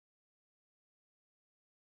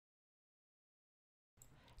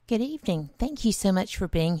Good evening. Thank you so much for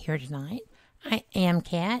being here tonight. I am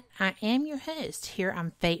Kat. I am your host here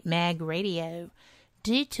on Fate Mag Radio.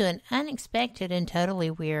 Due to an unexpected and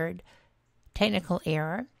totally weird technical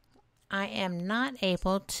error, I am not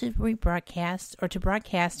able to rebroadcast or to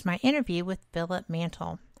broadcast my interview with Philip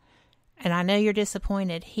Mantle. And I know you're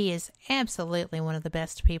disappointed. He is absolutely one of the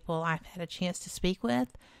best people I've had a chance to speak with.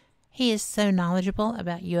 He is so knowledgeable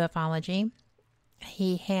about ufology.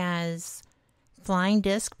 He has Flying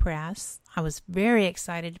Disc Press. I was very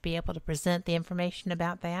excited to be able to present the information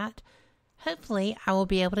about that. Hopefully, I will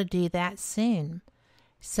be able to do that soon.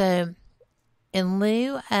 So, in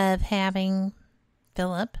lieu of having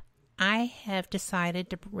Philip, I have decided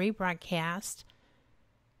to rebroadcast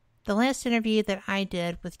the last interview that I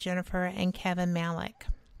did with Jennifer and Kevin Malek.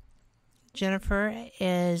 Jennifer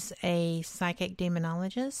is a psychic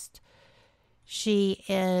demonologist. She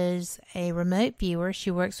is a remote viewer. She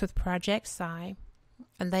works with Project Psi,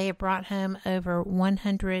 and they have brought home over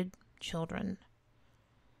 100 children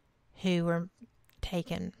who were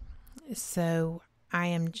taken. So I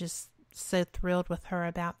am just so thrilled with her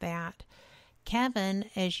about that. Kevin,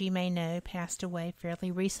 as you may know, passed away fairly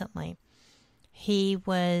recently. He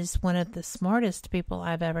was one of the smartest people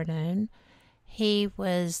I've ever known. He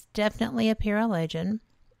was definitely a paralogian,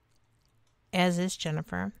 as is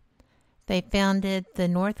Jennifer. They founded the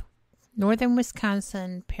Northern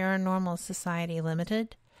Wisconsin Paranormal Society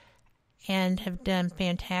Limited and have done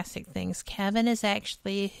fantastic things. Kevin is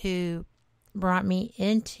actually who brought me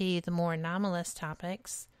into the more anomalous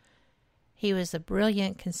topics. He was a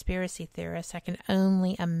brilliant conspiracy theorist. I can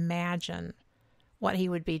only imagine what he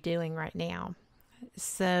would be doing right now.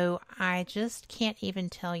 So I just can't even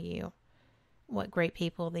tell you what great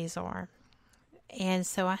people these are. And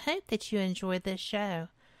so I hope that you enjoyed this show.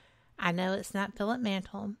 I know it's not Philip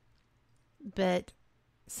Mantle, but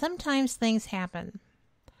sometimes things happen.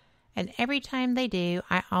 And every time they do,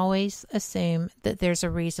 I always assume that there's a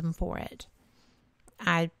reason for it.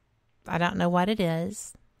 I don't know what it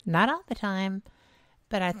is. Not all the time,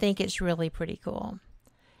 but I think it's really pretty cool.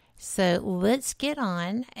 So let's get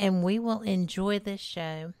on, and we will enjoy this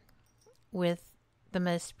show with the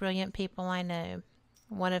most brilliant people I know.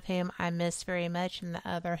 One of whom I miss very much, and the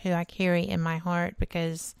other who I carry in my heart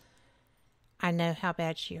because I know how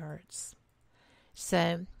bad she hurts.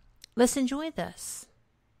 So let's enjoy this.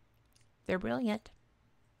 They're brilliant.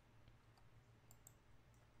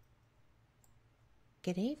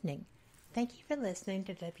 Good evening. Thank you for listening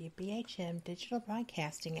to WBHM Digital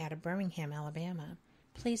Broadcasting out of Birmingham, Alabama.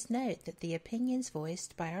 Please note that the opinions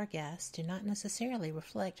voiced by our guests do not necessarily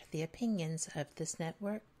reflect the opinions of this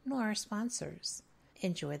network nor our sponsors.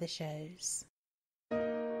 Enjoy the shows.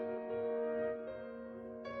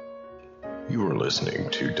 You are listening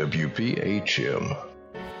to WBHM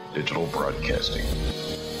Digital Broadcasting.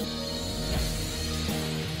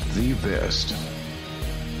 The best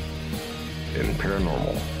in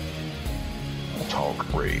paranormal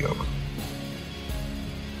talk radio.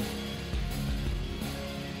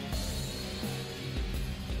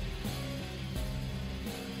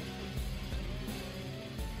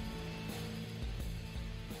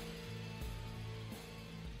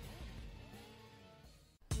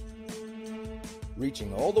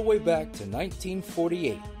 Reaching all the way back to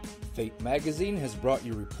 1948, Fate magazine has brought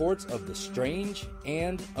you reports of the strange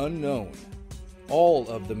and unknown, all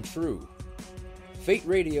of them true. Fate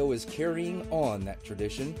Radio is carrying on that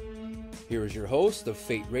tradition. Here is your host of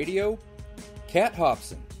Fate Radio, Kat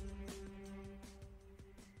Hobson.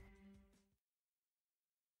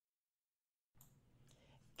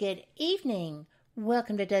 Good evening.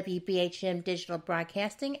 Welcome to WBHM Digital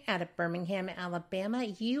Broadcasting out of Birmingham, Alabama.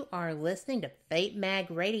 You are listening to Fate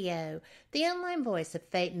Mag Radio, the online voice of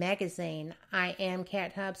Fate Magazine. I am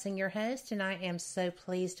Kat Hobson, your host, and I am so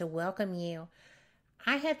pleased to welcome you.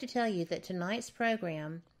 I have to tell you that tonight's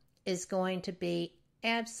program is going to be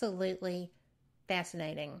absolutely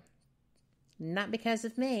fascinating. Not because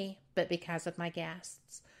of me, but because of my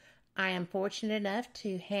guests. I am fortunate enough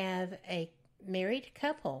to have a married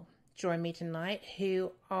couple join me tonight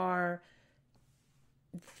who are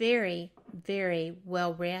very, very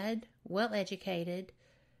well-read, well-educated,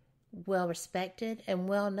 well-respected, and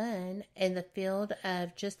well-known in the field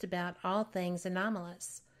of just about all things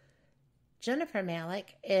anomalous. Jennifer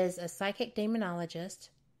Malek is a psychic demonologist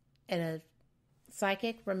and a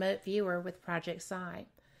psychic remote viewer with Project Psi.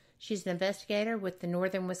 She's an investigator with the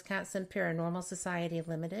Northern Wisconsin Paranormal Society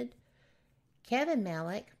Limited. Kevin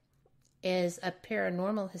Malek is a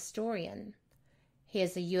paranormal historian. He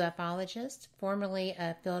is a UFOlogist, formerly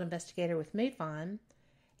a field investigator with MUFON.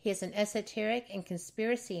 He is an esoteric and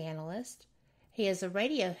conspiracy analyst. He He is a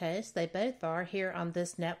radio host. They both are here on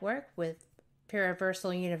this network with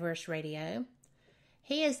Paraversal Universe Radio.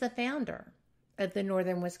 He is the founder of the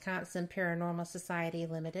Northern Wisconsin Paranormal Society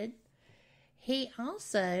Limited. He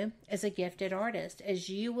also is a gifted artist, as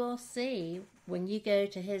you will see when you go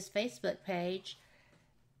to his Facebook page,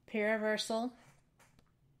 Paraversal,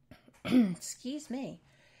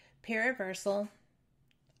 Paraversal,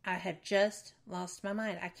 I have just lost my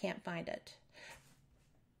mind. I can't find it.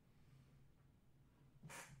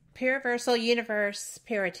 Paraversal Universe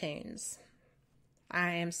Paratoons.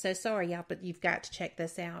 I am so sorry, y'all, but you've got to check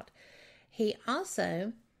this out. They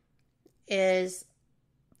also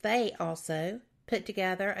put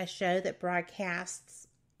together a show that broadcasts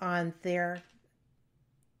on their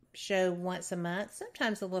show once a month,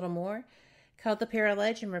 sometimes a little more, called the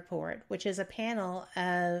Paralegend Report, which is a panel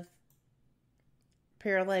of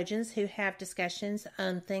Paralegends who have discussions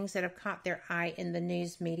on things that have caught their eye in the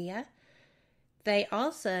news media. They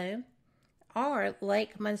also are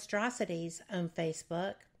Lake Monstrosities on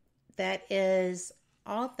Facebook. That is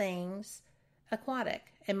all things aquatic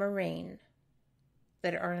and marine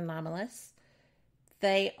that are anomalous.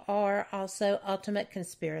 They are also Ultimate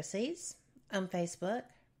Conspiracies on Facebook.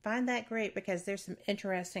 Find that group because there's some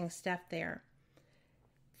interesting stuff there.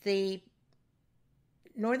 The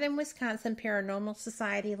Northern Wisconsin Paranormal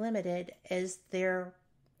Society Limited is their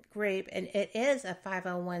group, and it is a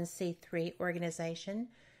 501c3 organization.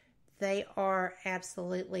 They are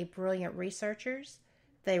absolutely brilliant researchers.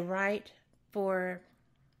 They write for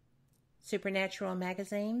Supernatural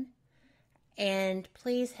Magazine. And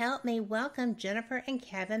please help me welcome Jennifer and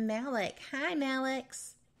Kevin Malek. Hi,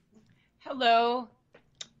 Maleks. Hello.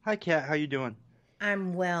 Hi, Kat. How you doing?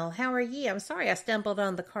 I'm well. How are you? I'm sorry I stumbled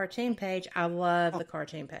on the cartoon page. I love the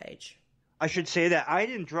cartoon page. I should say that I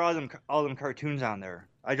didn't draw all them cartoons on there.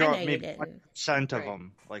 I draw maybe 1% of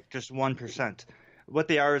them, like just 1%. What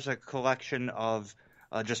they are is a collection of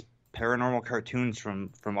just paranormal cartoons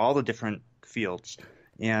from all the different fields,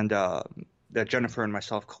 and that Jennifer and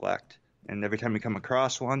myself collect. And every time we come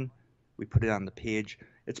across one, we put it on the page.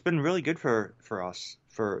 It's been really good for us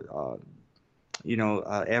for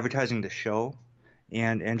advertising the show,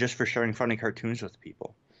 and just for sharing funny cartoons with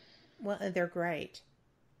people. Well, they're great.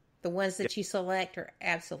 The ones that you select are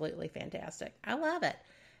absolutely fantastic. I love it.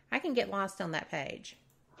 I can get lost on that page.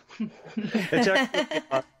 It's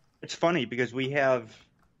actually, it's funny because we have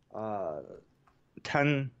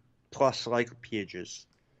 10 plus like pages,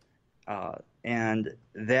 and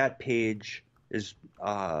that page is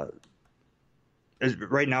right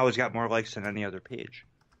now has got more likes than any other page.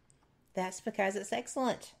 That's because it's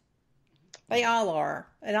excellent. They all are.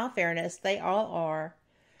 In all fairness, they all are.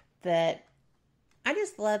 That I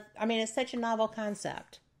just love. I mean, it's such a novel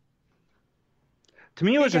concept. To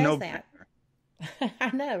me, it was a no.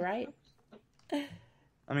 I know, right?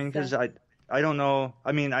 I mean, because I don't know.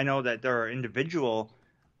 I mean, I know that there are individual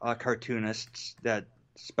cartoonists that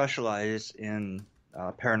specialize in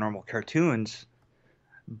paranormal cartoons,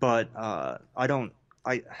 but I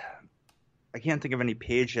can't think of any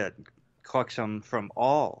page that collects them from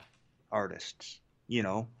all artists,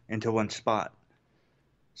 into one spot.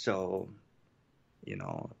 So,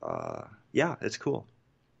 yeah, it's cool.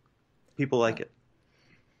 People like it.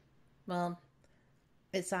 Well,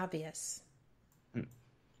 it's obvious.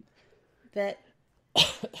 That,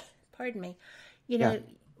 pardon me,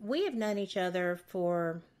 we have known each other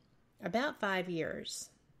for about 5 years.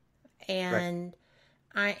 And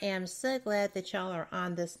right. I am so glad that y'all are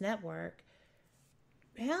on this network.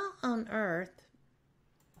 How on earth,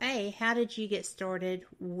 how did you get started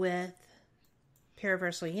with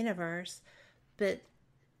Paraversal Universe? But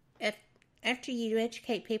after you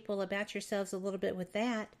educate people about yourselves a little bit with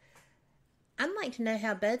that, I'd like to know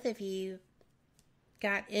how both of you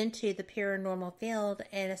got into the paranormal field,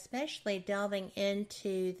 and especially delving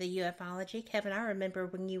into the ufology. Kevin, I remember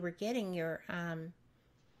when you were getting your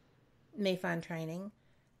MAFON training,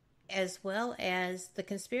 as well as the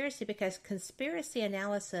conspiracy, because conspiracy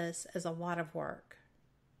analysis is a lot of work.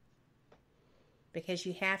 Because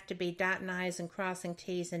you have to be dotting I's and crossing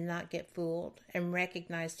T's and not get fooled and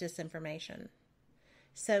recognize disinformation.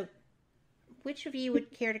 So, which of you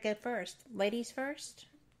would care to go first? Ladies first?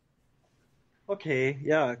 Okay,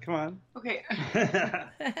 yeah, come on. Okay.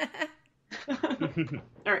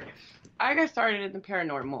 All right. I got started in the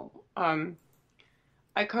paranormal.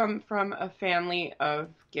 I come from a family of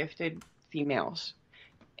gifted females.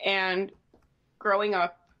 And growing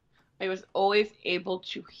up, I was always able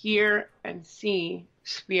to hear and see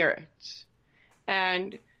spirits.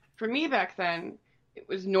 And for me back then, it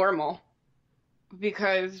was normal.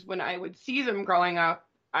 Because when I would see them growing up,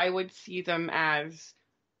 I would see them as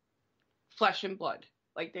flesh and blood,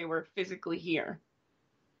 like they were physically here.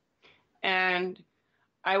 And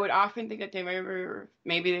I would often think that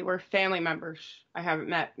maybe they were family members I haven't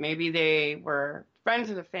met. Maybe they were friends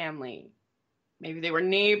of the family. Maybe they were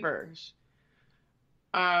neighbors.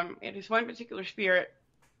 It is one particular spirit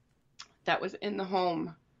that was in the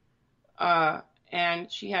home,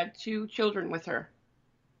 and she had 2 children with her.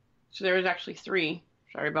 So there was actually 3.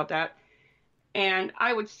 Sorry about that. And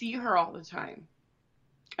I would see her all the time.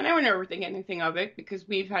 And I would never think anything of it because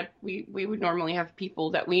we would normally have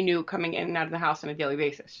people that we knew coming in and out of the house on a daily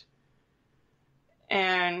basis.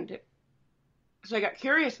 And so I got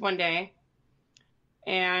curious one day,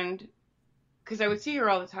 and because I would see her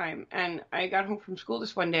all the time, and I got home from school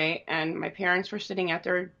this one day, and my parents were sitting at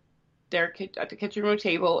at the kitchen room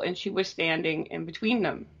table, and she was standing in between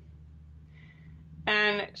them.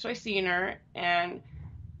 And so I seen her, and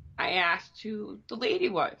I asked who the lady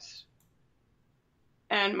was.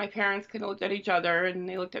 And my parents kind of looked at each other, and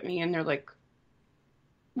they looked at me, and they're like,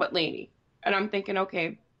 what lady? And I'm thinking,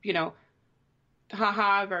 okay,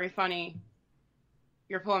 haha, very funny.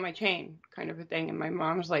 You're pulling my chain, kind of a thing. And my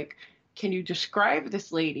mom's like, can you describe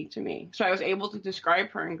this lady to me? So I was able to describe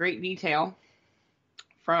her in great detail,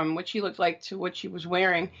 from what she looked like to what she was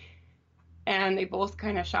wearing. And they both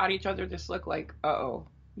kind of shot each other this look like, uh-oh,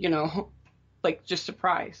 like just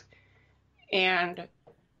surprised. And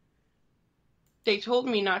they told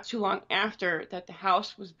me not too long after that the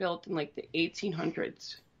house was built in like the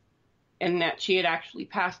 1800s, and that she had actually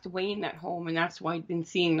passed away in that home, and that's why I'd been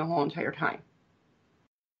seeing the whole entire time.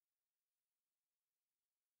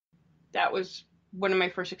 That was one of my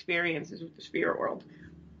first experiences with the spirit world.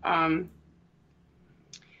 I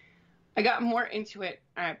got more into it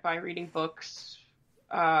by reading books,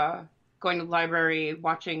 going to the library,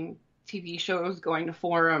 watching TV shows, going to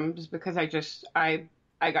forums, because I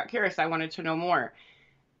got curious. I wanted to know more.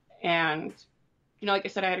 And, like I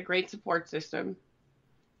said, I had a great support system.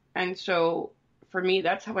 And so for me,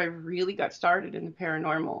 that's how I really got started in the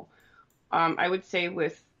paranormal. I would say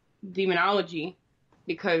with demonology,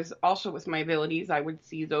 because also with my abilities, I would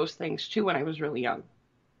see those things too when I was really young.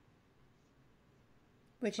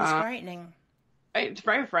 Which is frightening. It's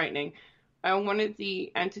very frightening. One of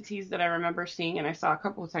the entities that I remember seeing, and I saw a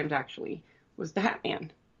couple of times actually, was the Hat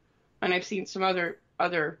Man. And I've seen some other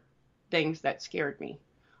things that scared me.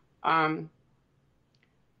 And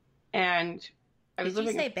I was Did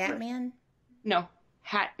you say Batman? No,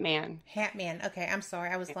 Hat Man. Hat Man. Okay, I'm sorry.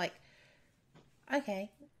 I was like,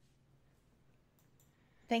 okay.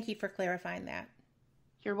 Thank you for clarifying that.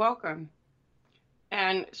 You're welcome.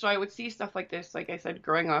 And so I would see stuff like this, like I said,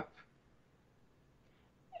 growing up.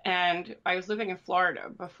 And I was living in Florida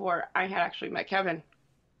before I had actually met Kevin.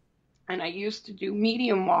 And I used to do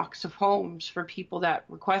medium walks of homes for people that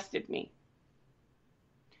requested me.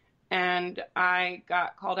 And I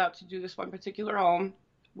got called out to do this one particular home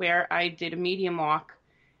where I did a medium walk,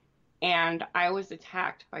 and I was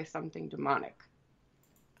attacked by something demonic.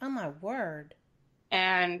 Oh, my word.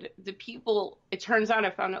 And the people, it turns out,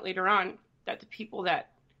 I found out later on, that the people that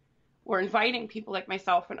were inviting people like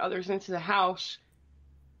myself and others into the house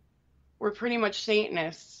were pretty much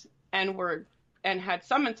Satanists and had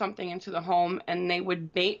summoned something into the home, and they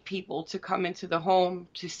would bait people to come into the home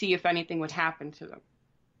to see if anything would happen to them.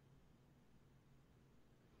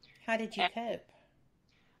 How did you cope?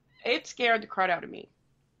 It scared the crud out of me.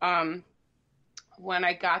 When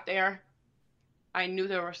I got there, I knew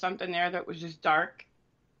there was something there that was just dark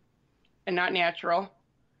and not natural.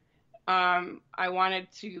 I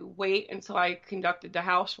wanted to wait until I conducted the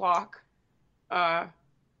house walk,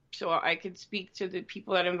 so I could speak to the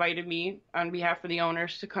people that invited me on behalf of the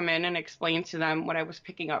owners to come in and explain to them what I was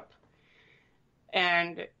picking up.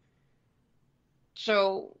 And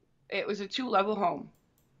so it was a 2-level home,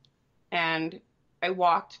 and I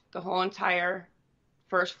walked the whole entire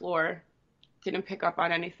first floor, didn't pick up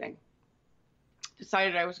on anything.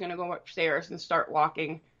 Decided I was going to go upstairs and start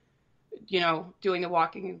walking, doing my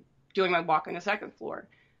walk on the second floor.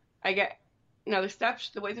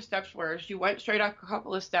 The way the steps were is you went straight up a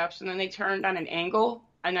couple of steps, and then they turned on an angle,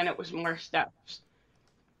 and then it was more steps.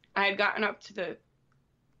 I had gotten up to the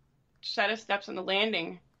set of steps on the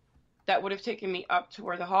landing that would have taken me up to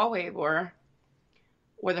where the hallway was,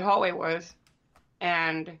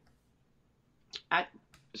 and at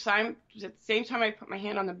the same time I put my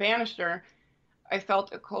hand on the banister, I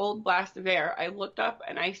felt a cold blast of air. I looked up,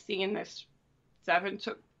 and I seen this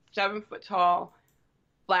 7-foot tall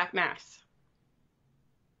black mass.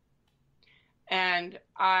 And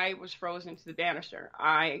I was frozen to the banister.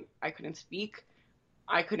 I couldn't speak.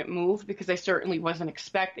 I couldn't move because I certainly wasn't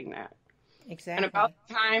expecting that. Exactly. And about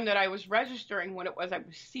the time that I was registering what it was I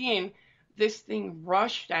was seeing, this thing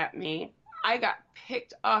rushed at me. I got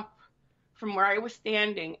picked up from where I was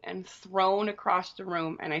standing and thrown across the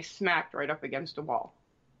room, and I smacked right up against a wall.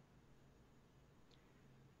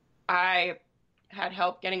 I had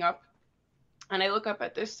help getting up, and I look up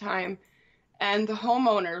at this time, and the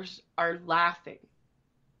homeowners are laughing.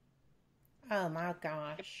 Oh my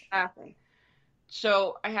gosh. Laughing.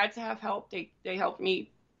 So I had to have help. They helped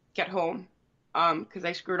me get home because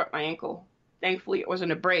I screwed up my ankle. Thankfully, it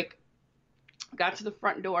wasn't a break. Got to the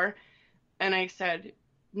front door, and I said,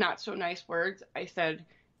 not so nice words. I said,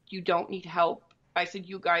 you don't need help. I said,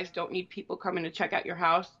 you guys don't need people coming to check out your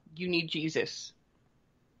house. You need Jesus.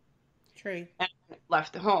 True. And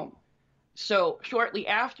left the home. So shortly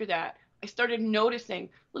after that, I started noticing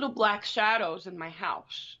little black shadows in my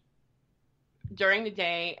house during the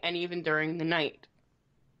day and even during the night.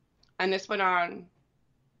 And this went on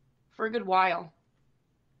for a good while.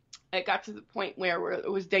 It got to the point where it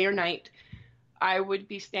was day or night. I would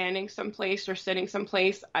be standing someplace or sitting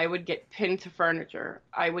someplace. I would get pinned to furniture.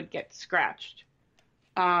 I would get scratched.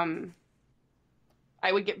 I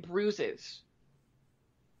would get bruises.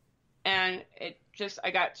 And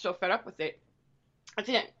I got so fed up with it. It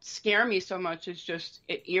didn't scare me so much as just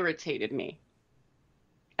it irritated me.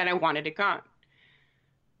 And I wanted it gone.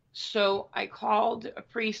 So I called a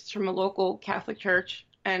priest from a local Catholic church,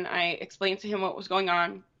 and I explained to him what was going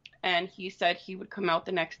on. And he said he would come out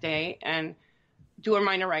the next day and do a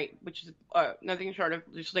minor rite, which is nothing short of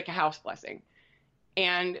just like a house blessing.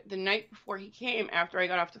 And the night before he came, after I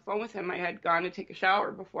got off the phone with him, I had gone to take a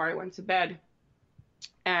shower before I went to bed.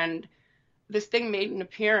 And this thing made an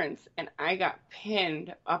appearance, and I got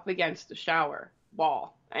pinned up against the shower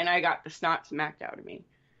wall, and I got the snot smacked out of me.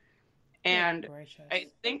 And I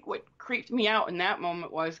think what creeped me out in that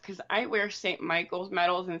moment was because I wear St. Michael's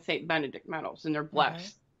medals and St. Benedict medals, and they're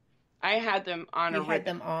blessed. I had them on. You had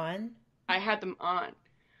them on? I had them on.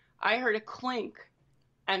 I heard a clink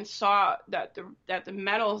and saw that the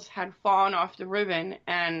medals had fallen off the ribbon,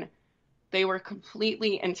 and they were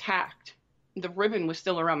completely intact. The ribbon was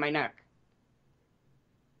still around my neck.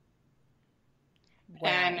 Wow.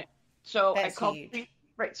 And so I called. Huge.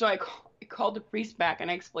 Right. So I called the priest back, and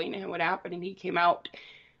I explained to him what happened, and he came out,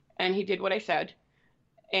 and he did what I said,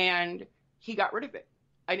 and he got rid of it.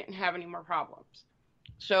 I didn't have any more problems.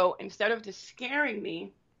 So instead of just scaring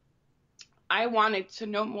me, I wanted to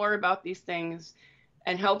know more about these things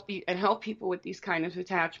and help people with these kind of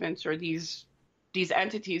attachments or these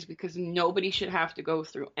entities, because nobody should have to go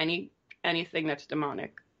through anything that's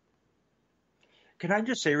demonic. Can I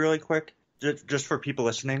just say really quick, just for people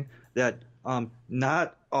listening, that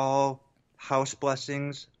not all house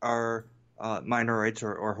blessings are minor rites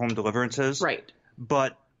or home deliverances. Right.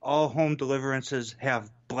 But all home deliverances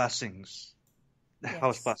have blessings, yes.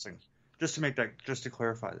 House blessings. Just to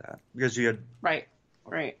clarify that, because you had right.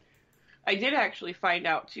 I did actually find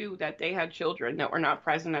out too that they had children that were not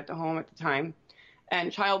present at the home at the time,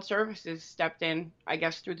 and child services stepped in, I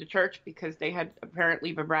guess, through the church, because they had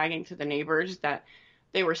apparently been bragging to the neighbors that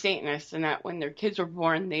they were Satanists and that when their kids were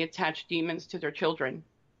born, they attached demons to their children.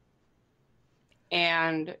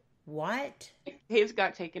 And what? His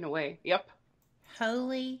got taken away. Yep.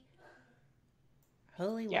 Holy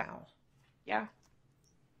wow. Yeah.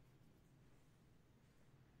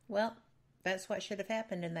 Well, that's what should have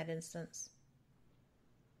happened in that instance.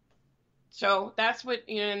 So that's what,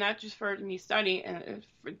 and that just furthered me study, and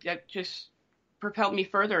that just propelled me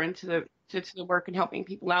further into the work and helping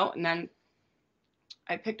people out. And then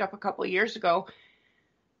I picked up a couple of years ago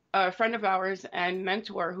a friend of ours and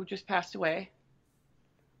mentor who just passed away.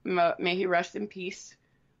 May he rest in peace.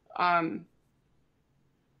 I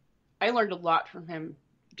learned a lot from him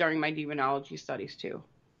during my demonology studies too.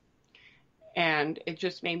 And it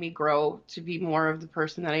just made me grow to be more of the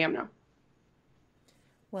person that I am now.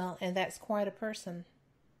 Well, and that's quite a person.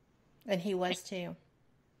 And he was too.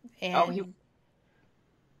 And,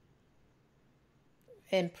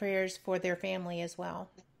 and prayers for their family as well.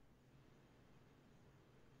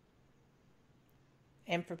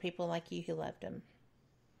 And for people like you who loved him.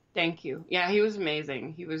 Thank you. Yeah, he was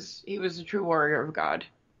amazing. He was a true warrior of God.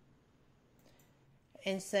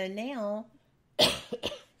 And so now,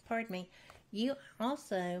 pardon me, you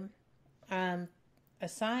also,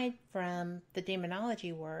 aside from the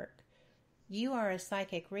demonology work, you are a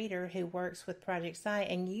psychic reader who works with Project Psi,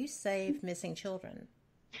 and you save missing children.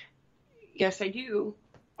 Yes, I do.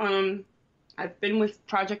 I've been with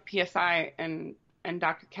Project PSI and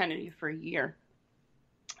Dr. Kennedy for a year.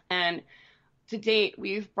 And to date,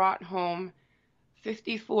 we've brought home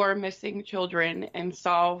 54 missing children and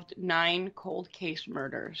solved 9 cold case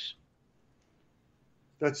murders.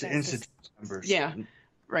 That's incident numbers. Yeah.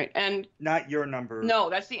 Right. And not your number. No,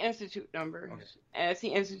 that's the Institute numbers. Okay. And it's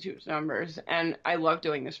the Institute's numbers. And I love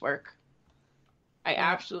doing this work. I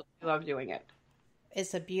absolutely love doing it.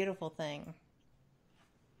 It's a beautiful thing.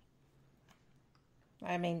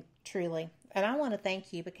 I mean, truly. And I want to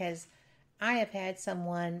thank you because I have had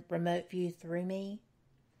someone remote view through me.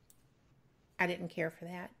 I didn't care for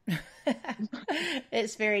that.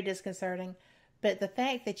 It's very disconcerting. But the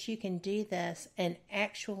fact that you can do this and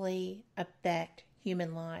actually affect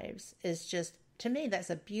human lives is just, to me,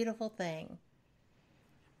 that's a beautiful thing.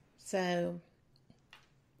 So,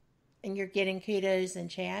 and you're getting kudos in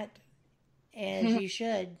chat, as you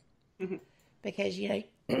should. Because, you know,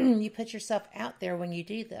 you put yourself out there when you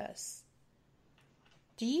do this.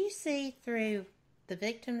 Do you see through the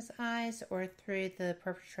victim's eyes or through the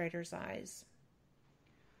perpetrator's eyes?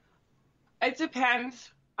 It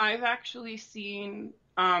depends. I've actually seen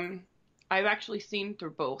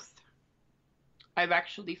through both. I've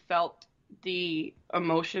actually felt the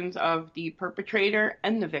emotions of the perpetrator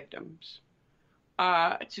and the victims,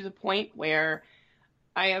 to the point where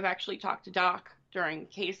I have actually talked to Doc during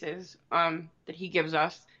cases that he gives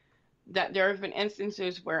us, that there have been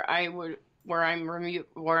instances where I'm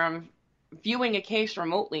viewing a case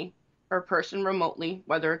remotely or a person remotely,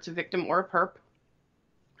 whether it's a victim or a perp,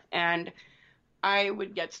 and I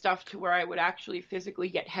would get stuff to where I would actually physically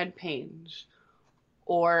get head pains,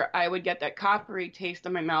 or I would get that coppery taste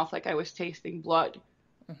in my mouth like I was tasting blood.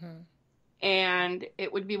 And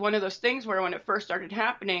it would be one of those things where when it first started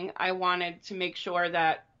happening, I wanted to make sure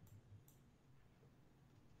that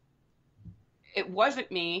it wasn't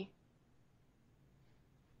me,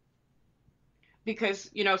 because,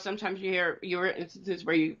 you know, sometimes you hear instances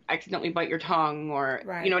where you accidentally bite your tongue, or,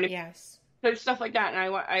 right, you know what I mean? Yes. There's stuff like that,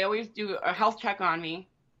 and I always do a health check on me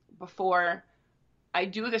before I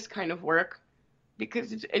do this kind of work,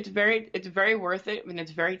 because it's very worth it. I mean,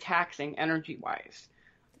 it's very taxing energy-wise.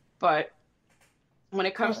 But when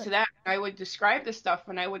it comes to that, I would describe this stuff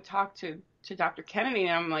when I would talk to Dr. Kennedy,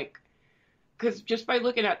 and I'm like, because just by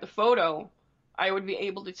looking at the photo, I would be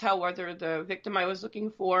able to tell whether the victim I was looking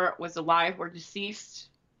for was alive or deceased,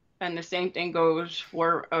 and the same thing goes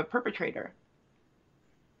for a perpetrator.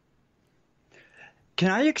 Can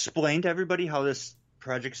I explain to everybody how this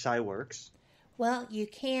Project Psi works? Well, you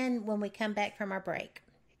can when we come back from our break.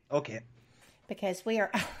 Okay. Because we are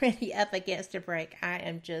already up against a break. I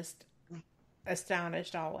am just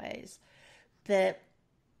astonished always. But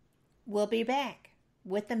we'll be back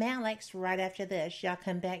with the Maleks right after this. Y'all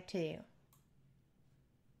come back too.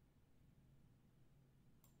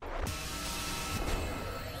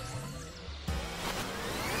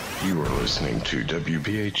 You are listening to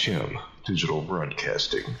WBHM Digital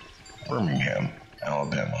Broadcasting, Birmingham,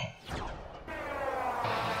 Alabama.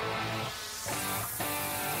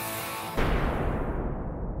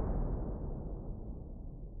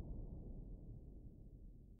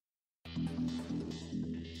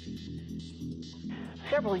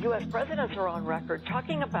 Several U.S. presidents are on record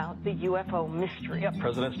talking about the UFO mystery. Yeah,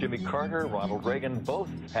 Presidents Jimmy Carter, Ronald Reagan both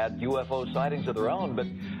had UFO sightings of their own, but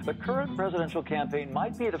the current presidential campaign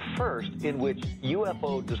might be the first in which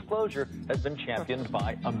UFO disclosure has been championed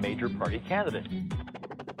by a major party candidate.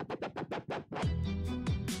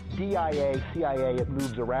 DIA, CIA, it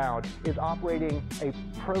moves around, is operating a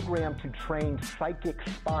program to train psychic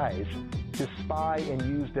spies to spy and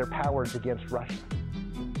use their powers against Russia.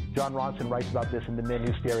 John Ronson writes about this in The Men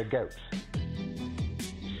Who Stare at Goats.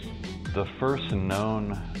 The first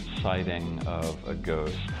known sighting of a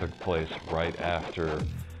ghost took place right after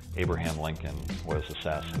Abraham Lincoln was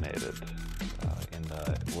assassinated in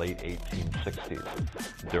the late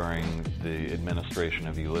 1860s during the administration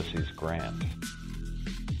of Ulysses Grant.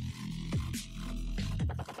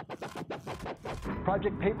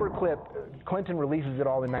 Project Paperclip, Clinton releases it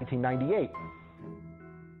all in 1998.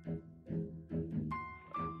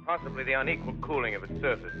 Possibly the unequal cooling of its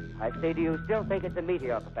surface. I say, do you still think it's a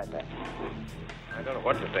meteor, Professor? I don't know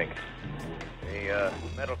what to think. The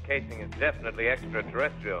metal casing is definitely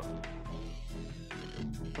extraterrestrial.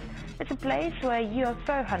 It's a place where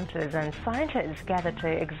UFO hunters and scientists gather to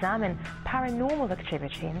examine paranormal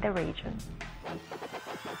activity in the region.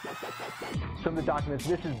 Some of the documents,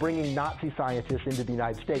 this is bringing Nazi scientists into the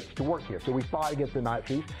United States to work here. So we fought against the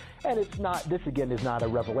Nazis, and it's not, this again is not a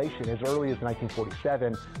revelation. As early as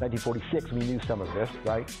 1947, 1946, we knew some of this,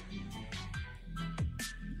 right?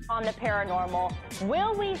 On the paranormal,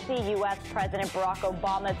 will we see U.S. President Barack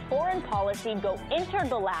Obama's foreign policy go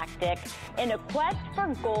intergalactic in a quest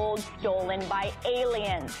for gold stolen by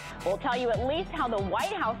aliens? We'll tell you at least how the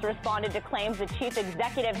White House responded to claims the chief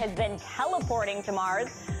executive has been teleporting to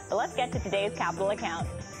Mars. But let's get to today's Capitol account.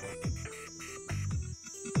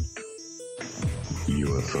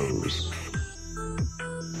 UFOs,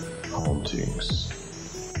 hauntings,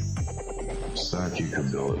 psychic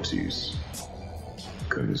abilities,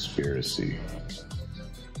 conspiracy,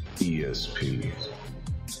 ESP,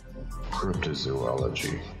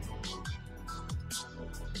 cryptozoology.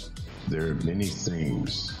 There are many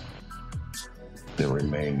things that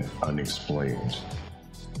remain unexplained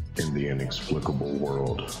in the inexplicable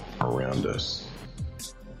world around us.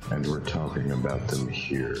 And we're talking about them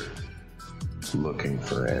here, looking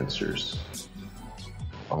for answers.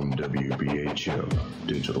 On WBHM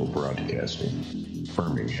Digital Broadcasting,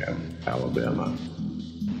 Birmingham, Alabama.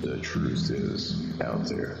 The truth is out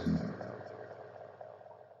there.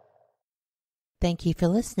 Thank you for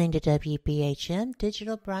listening to WBHM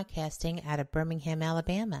Digital Broadcasting out of Birmingham,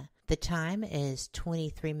 Alabama. The time is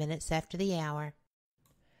 23 minutes after the hour.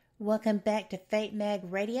 Welcome back to Fate Mag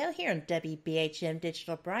Radio here on WBHM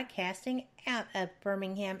Digital Broadcasting out of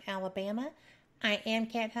Birmingham, Alabama. I am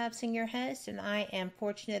Kat Hobson, your host, and I am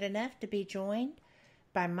fortunate enough to be joined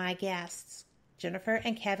by my guests, Jennifer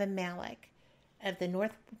and Kevin Malek of the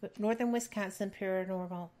Northern Wisconsin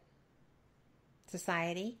Paranormal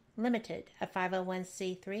Society Limited, a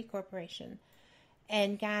 501c3 corporation.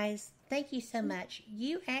 And guys, thank you so much.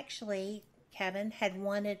 You actually, Kevin, had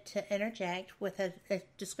wanted to interject with a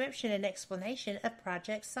description and explanation of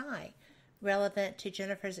Project Psi, relevant to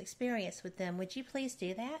Jennifer's experience with them. Would you please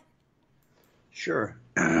do that? Sure.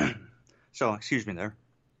 So, excuse me there.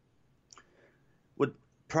 With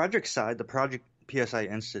Project Psi, the Project PSI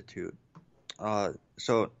Institute,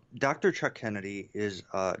 so Dr. Chuck Kennedy is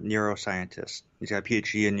a neuroscientist. He's got a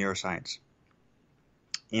PhD in neuroscience.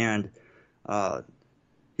 And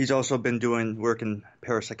he's also been doing work in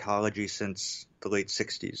parapsychology since the late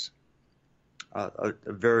 60s. A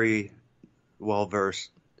very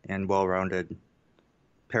well-versed and well-rounded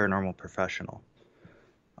paranormal professional.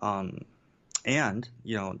 And,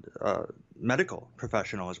 medical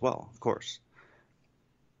professional as well, of course.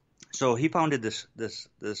 So he founded this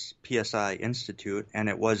PSI Institute, and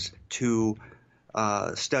it was to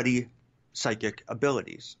study psychic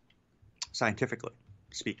abilities, scientifically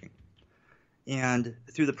speaking. And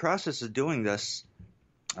through the process of doing this,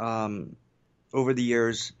 over the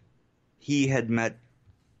years, he had met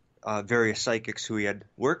various psychics who he had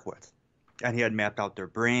worked with, and he had mapped out their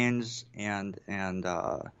brains and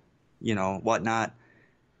whatnot.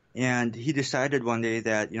 And he decided one day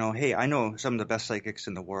that, hey, I know some of the best psychics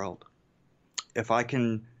in the world. If I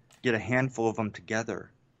can get a handful of them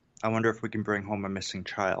together, I wonder if we can bring home a missing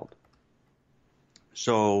child.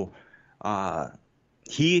 So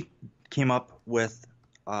he came up with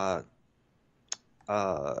a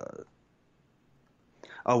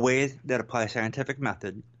way that applies scientific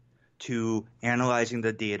method to analyzing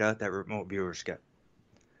the data that remote viewers get.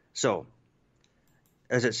 So,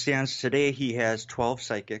 as it stands today, he has 12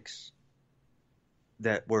 psychics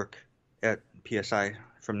that work at PSI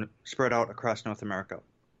spread out across North America.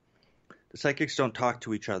 The psychics don't talk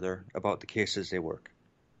to each other about the cases they work.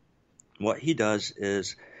 What he does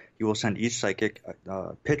is he will send each psychic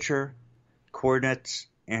a picture, coordinates,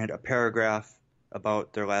 and a paragraph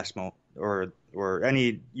about their last or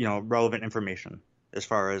any relevant information as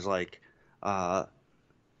far as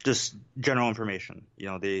just general information.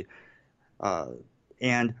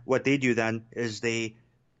 And what they do then is they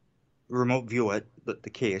remote view it, the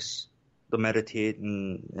case. They'll meditate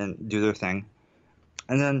and do their thing.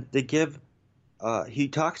 And then they give, he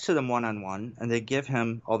talks to them one-on-one, and they give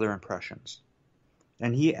him all their impressions.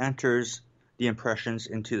 And he enters the impressions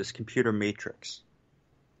into this computer matrix.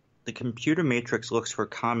 The computer matrix looks for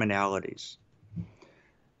commonalities.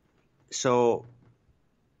 So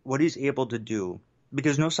what he's able to do,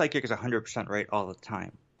 because no psychic is 100% right all the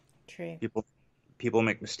time. True. People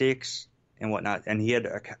make mistakes and whatnot, and he had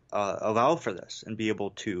to allow for this and be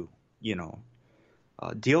able to,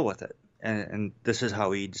 deal with it. And this is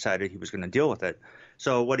how he decided he was going to deal with it.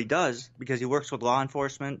 So what he does, because he works with law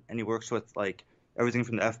enforcement and he works with everything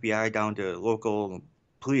from the FBI down to local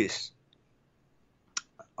police,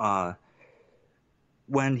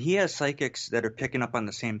 when he has psychics that are picking up on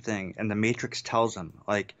the same thing and the matrix tells him,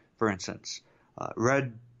 for instance,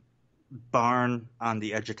 red barn on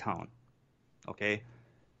the edge of town. Okay,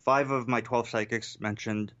 5 of my 12 psychics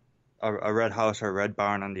mentioned a red house or a red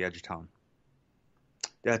barn on the edge of town.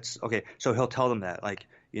 That's okay. So he'll tell them that,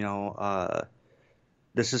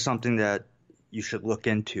 this is something that you should look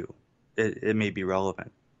into. It may be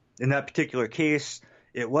relevant. In that particular case,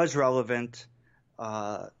 it was relevant.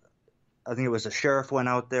 I think it was a sheriff went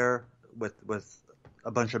out there with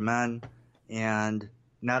a bunch of men, and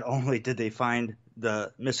not only did they find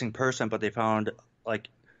the missing person, but they found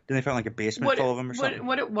Then they found like a basement full of them or something.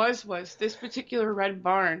 What it was this particular red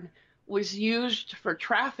barn was used for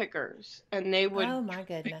traffickers, and they would, oh my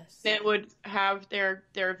goodness, they would have their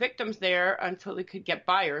victims there until they could get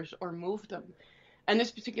buyers or move them. In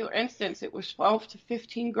this particular instance, it was 12 to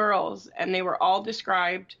 15 girls, and they were all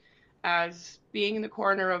described as being in the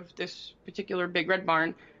corner of this particular big red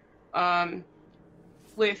barn,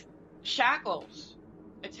 with shackles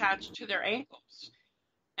attached to their ankles.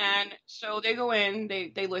 And so they go in,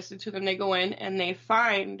 they listen to them, they go in, and they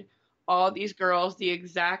find all these girls the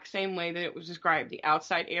exact same way that it was described. The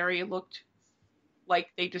outside area looked like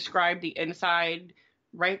they described the inside,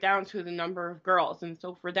 right down to the number of girls. And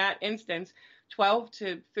so for that instance, 12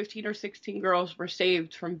 to 15 or 16 girls were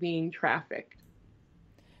saved from being trafficked.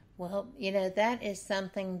 Well, that is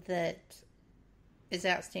something that is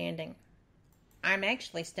outstanding. I'm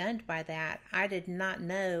actually stunned by that. I did not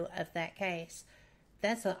know of that case.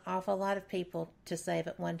 That's an awful lot of people to save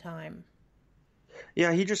at one time.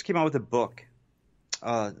 Yeah, he just came out with a book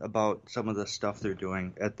about some of the stuff they're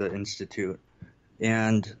doing at the Institute.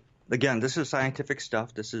 And again, this is scientific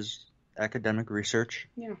stuff. This is academic research.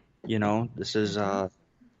 Yeah. This is the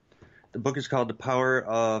book is called The Power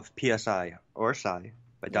of PSI or Psi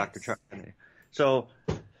by Dr. Chuck Kennedy. So,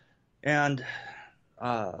 and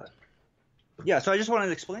so I just wanted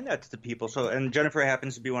to explain that to the people. So, and Jennifer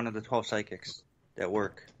happens to be one of the 12 psychics that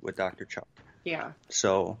work with Dr. Chuck. Yeah.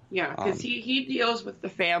 So. Yeah, because he deals with the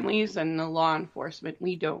families and the law enforcement.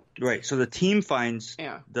 We don't. Right. So the team finds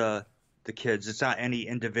the kids. It's not any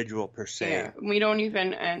individual per se. Yeah. We don't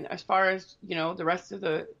even, and as far as, the rest of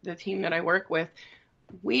the team that I work with,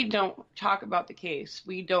 we don't talk about the case.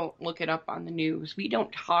 We don't look it up on the news. We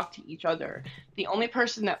don't talk to each other. The only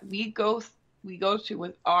person that we go to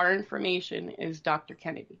with our information is Dr.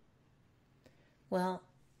 Kennedy. Well,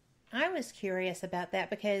 I was curious about that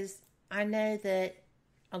because I know that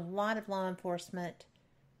a lot of law enforcement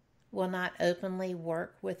will not openly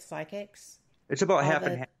work with psychics. It's about half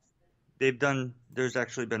and half. There's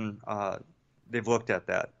actually been, they've looked at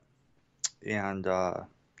that. And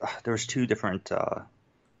there's 2 different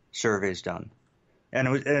surveys done. And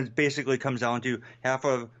it basically comes down to half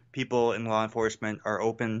of people in law enforcement are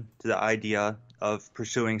open to the idea of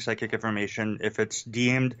pursuing psychic information if it's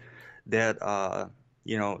deemed that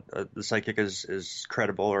the psychic is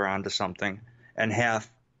credible or onto something, and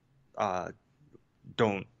half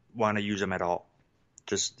don't want to use them at all.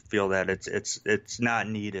 Just feel that it's not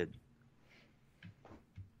needed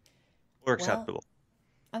or acceptable.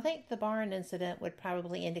 Well, I think the barn incident would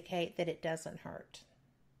probably indicate that it doesn't hurt.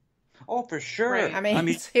 Oh, for sure. Right. I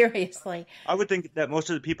mean, seriously. I would think that most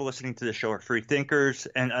of the people listening to the show are free thinkers,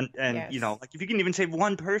 and yes. Like if you can even save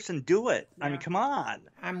one person, do it. Yeah. I mean, come on.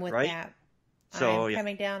 I'm with right? that. So I'm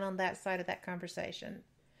coming down on that side of that conversation.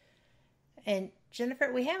 And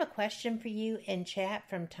Jennifer, we have a question for you in chat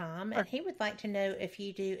from Tom, and he would like to know if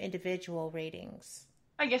you do individual readings.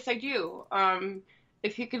 I guess I do.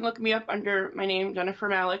 If you can look me up under my name, Jennifer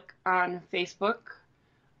Malek, on Facebook,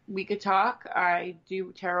 we could talk. I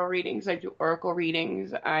do tarot readings. I do oracle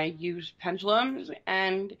readings. I use pendulums.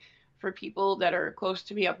 And for people that are close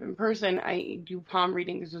to me up in person, I do palm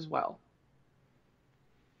readings as well.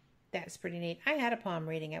 That's pretty neat. I had a palm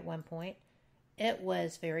reading at one point. It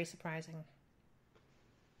was very surprising.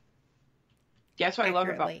 That's what I love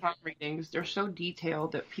about palm readings. They're so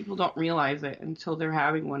detailed that people don't realize it until they're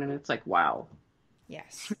having one, and it's like, wow.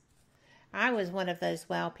 Yes. I was one of those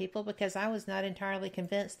wow people because I was not entirely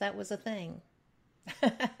convinced that was a thing.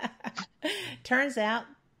 Turns out,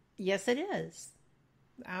 yes, it is.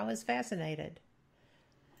 I was fascinated.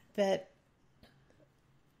 But,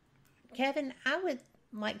 Kevin, I would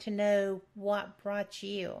like to know what brought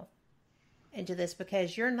you into this,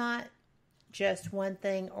 because you're not just one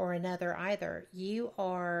thing or another either. You're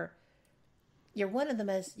one of the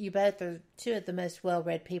most, you both are 2 of the most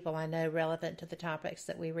well-read people I know relevant to the topics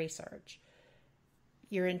that we research.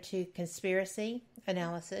 You're into conspiracy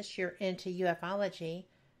analysis. You're into ufology.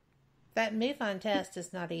 That MUFON test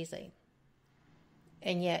is not easy.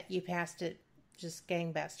 And yet you passed it just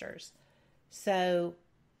gangbusters. So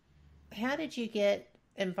how did you get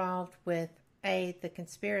involved with A, the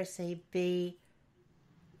conspiracy, B,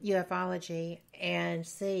 ufology, and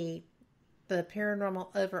C, the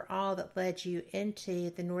paranormal overall that led you into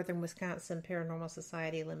the Northern Wisconsin Paranormal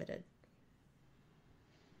Society Limited?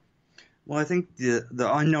 Well, I think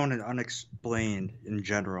the unknown and unexplained in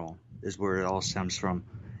general is where it all stems from.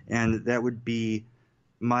 And that would be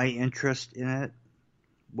my interest in it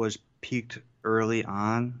was peaked early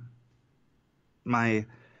on. My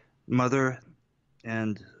mother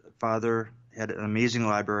and father had an amazing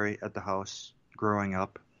library at the house growing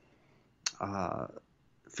up.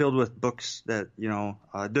 filled with books that,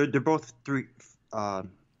 they're both free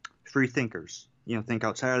thinkers. Think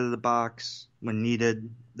outside of the box when needed,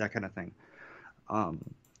 that kind of thing.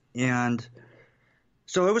 And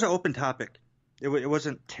so it was an open topic. It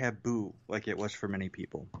wasn't taboo like it was for many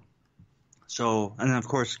people. So, and then of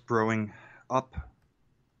course, growing up,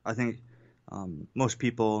 I think most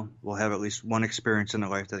people will have at least one experience in their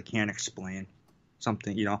life that they can't explain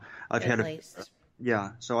something. I've had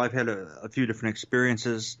so I've had a few different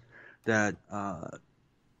experiences that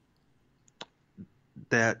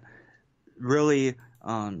really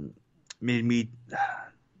made me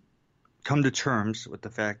come to terms with the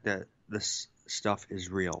fact that this stuff is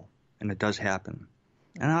real and it does happen.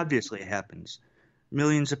 And obviously it happens.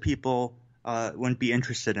 Millions of people wouldn't be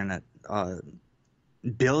interested in it.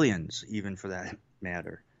 Billions, even for that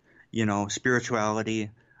matter. Spirituality,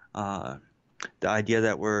 the idea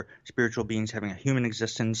that we're spiritual beings having a human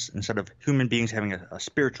existence instead of human beings having a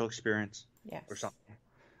spiritual experience or something.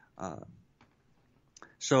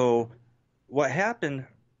 So what happened,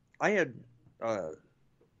 I had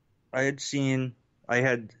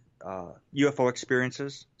UFO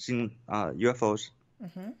experiences, seen UFOs.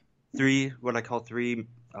 Mm-hmm. What I call three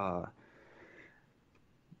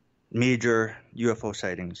major UFO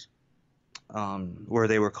sightings, where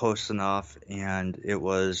they were close enough, and it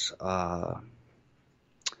was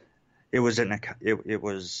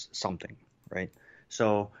something, right?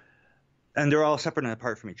 So, and they're all separate and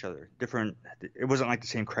apart from each other. Different. It wasn't like the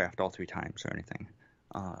same craft all three times or anything.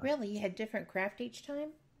 Really, you had different craft each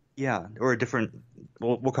time? Yeah, or a different.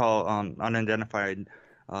 We'll call unidentified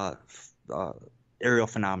aerial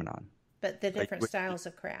phenomenon. But the different styles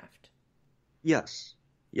of craft. Yes.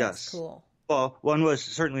 That's cool. Well, one was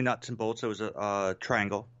certainly nuts and bolts. It was a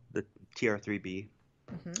triangle, the TR-3B,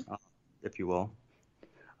 mm-hmm. If you will.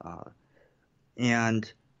 And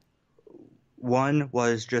one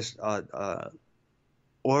was just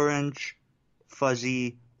orange,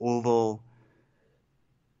 fuzzy, oval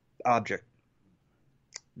object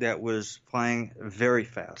that was flying very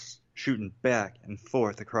fast, shooting back and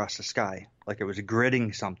forth across the sky, like it was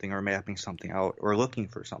gridding something or mapping something out or looking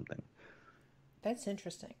for something. That's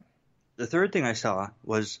interesting. The third thing I saw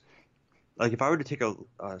was, like, if I were to take a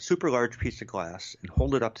super large piece of glass and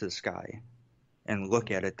hold it up to the sky and look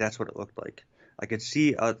at it, that's what it looked like. I could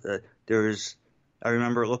see I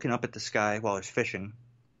remember looking up at the sky while I was fishing,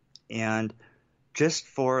 and just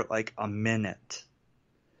for like a minute,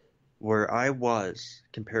 where I was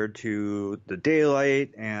compared to the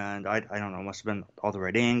daylight, and I don't know, must have been all the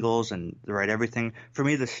right angles and the right everything, for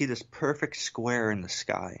me to see this perfect square in the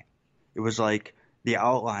sky. It was like the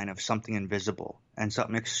outline of something invisible and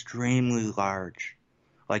something extremely large.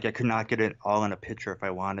 Like I could not get it all in a picture if I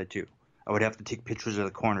wanted to. I would have to take pictures of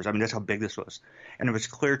the corners. I mean, that's how big this was. And it was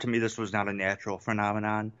clear to me this was not a natural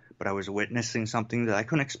phenomenon, but I was witnessing something that I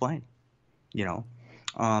couldn't explain,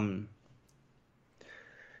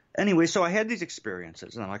 Anyway, so I had these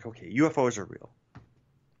experiences, and I'm like, okay, UFOs are real.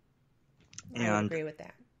 I agree with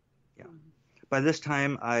that. Yeah. By this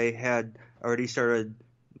time, I had already started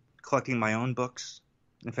collecting my own books.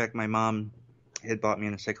 In fact, my mom had bought me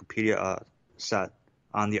an encyclopedia set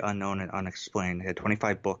on the unknown and unexplained. It had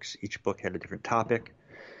 25 books. Each book had a different topic.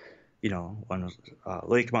 One was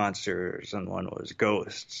lake monsters, and one was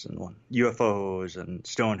ghosts, and one UFOs, and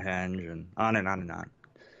Stonehenge, and on and on and on.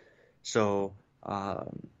 So,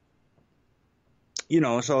 so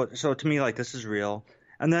to me, like, this is real.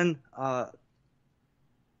 And then I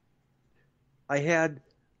had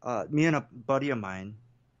me and a buddy of mine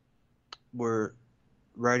were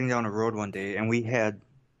riding down a road one day, and we had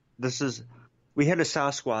a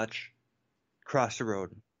Sasquatch cross the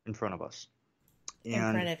road in front of us. In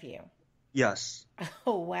front of you? Yes.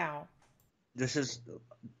 Oh, wow. This is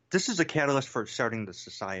a catalyst for starting the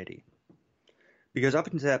society. Because up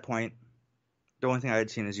until that point, the only thing I had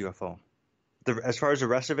seen is UFO. As far as the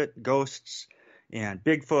rest of it, ghosts and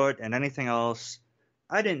Bigfoot and anything else,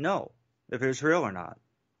 I didn't know if it was real or not.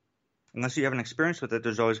 Unless you have an experience with it,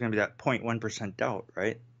 there's always going to be that 0.1% doubt,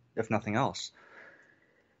 right? If nothing else.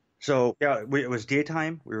 So, yeah, it was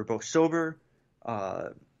daytime. We were both sober.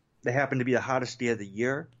 They happened to be the hottest day of the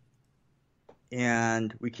year.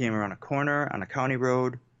 And we came around a corner on a county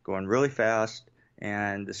road, going really fast,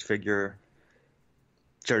 and this figure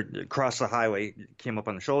started crossed the highway, came up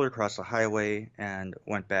on the shoulder, crossed the highway, and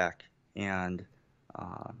went back. And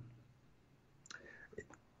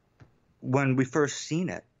when we first seen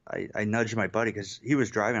it, I nudged my buddy because he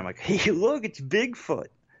was driving. I'm like, hey, look, it's Bigfoot.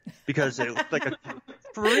 Because it looked like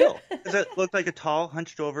for real. Because it looked like a tall,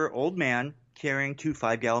 hunched over old man carrying 2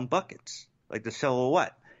 5-gallon buckets, like the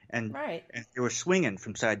silhouette. and right. and it was swinging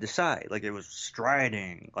from side to side, like it was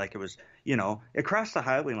striding, like it was, it crossed the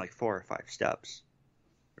highway in like 4 or 5 steps,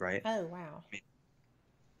 right? Oh, wow.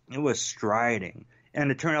 It was striding,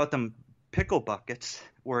 and it turned out them pickle buckets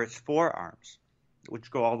were its forearms,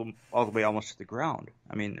 which go all the way almost to the ground.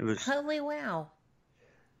 I mean, it was holy wow.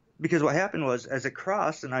 Because what happened was, as it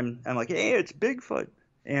crossed, and I'm like, hey, it's Bigfoot,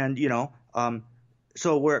 and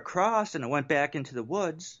so where it crossed and it went back into the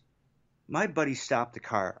woods, my buddy stopped the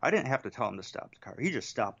car. I didn't have to tell him to stop the car. He just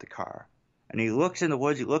stopped the car, and he looks in the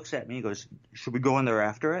woods. He looks at me. He goes, "Should we go in there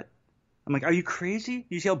after it?" I'm like, "Are you crazy?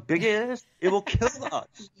 You see how big it is? It will kill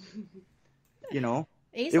us." Easily.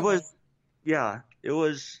 It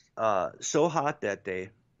was so hot that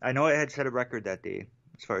day. I know I had set a record that day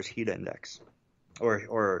as far as heat index,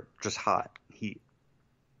 or just hot heat.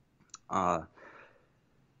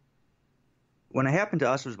 When it happened to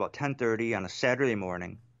us, it was about 10:30 on a Saturday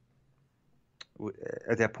morning.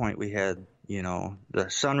 At that point, we had, the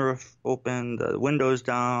sunroof open, the windows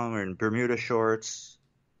down, we're in Bermuda shorts,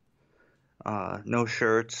 no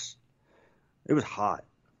shirts. It was hot.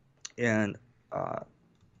 And,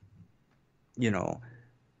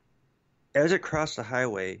 as it crossed the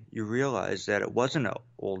highway, you realize that it wasn't an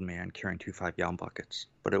old man carrying 2 5-gallon buckets,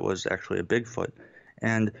 but it was actually a Bigfoot.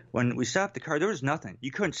 And when we stopped the car, there was nothing. You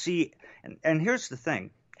couldn't see. And here's the thing.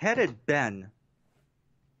 Had it been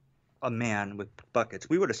a man with buckets,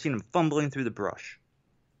 we would have seen him fumbling through the brush.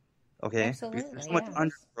 Okay? Absolutely, there's so much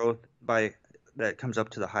undergrowth that comes up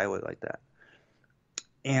to the highway like that.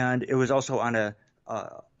 And it was also on a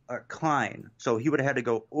climb. So he would have had to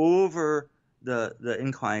go over the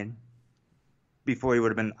incline before he would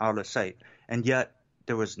have been out of sight. And yet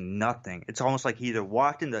there was nothing. It's almost like he either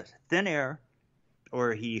walked into thin air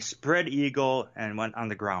or he spread eagle and went on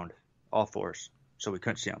the ground, all fours, so we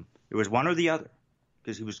couldn't see him. It was one or the other,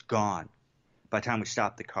 because he was gone by the time we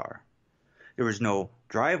stopped the car. There was no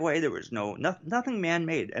driveway. There was nothing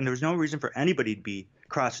man-made, and there was no reason for anybody to be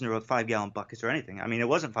crossing the road with 5-gallon buckets or anything. I mean, it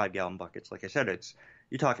wasn't 5-gallon buckets. Like I said,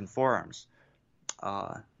 you're talking forearms.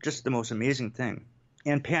 Just the most amazing thing.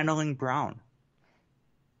 And paneling brown.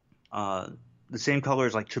 The same color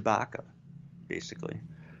as like Chewbacca, basically.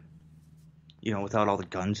 Without all the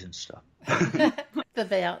guns and stuff. The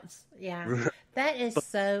belts, yeah. That is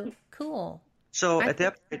so cool. So at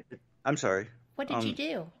that point, I'm sorry. What did you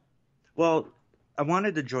do? Well, I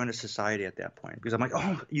wanted to join a society at that point because I'm like,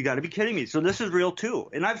 oh, you got to be kidding me. So this is real too.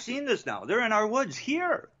 And I've seen this now. They're in our woods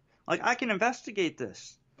here. Like, I can investigate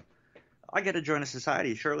this. I got to join a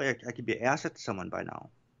society. Surely I could be an asset to someone by now.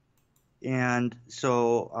 And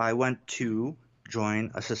so I went to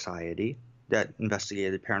join a society that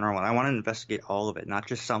investigated paranormal. I want to investigate all of it, not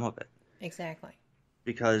just some of it. Exactly.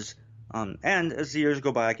 Because, and as the years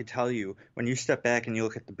go by, I could tell you, when you step back and you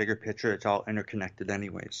look at the bigger picture, it's all interconnected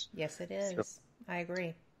anyways. Yes, it is. So, I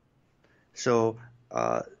agree. So,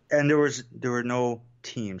 and there were no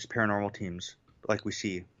teams, paranormal teams, like we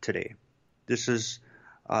see today. This is,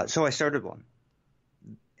 so I started one.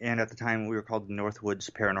 And at the time, we were called the Northwoods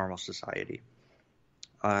Paranormal Society.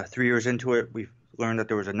 3 years into it, we learned that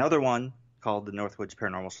there was another one called the Northwoods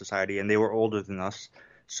Paranormal Society, and they were older than us.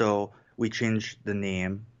 So we changed the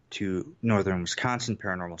name to Northern Wisconsin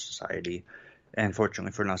Paranormal Society. And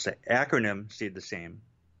fortunately for us, the acronym stayed the same.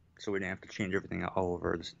 So we didn't have to change everything all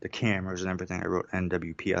over, the cameras and everything I wrote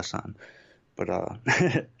NWPS on. But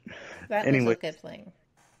that anyway, was a good thing.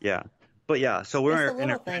 Yeah. But yeah, so we're it's the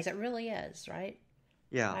little things. It really is, right?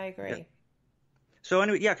 Yeah. I agree. Yeah. So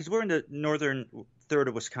anyway, yeah, because we're in the northern third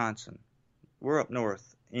of Wisconsin. We're up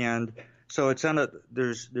north. And so it's on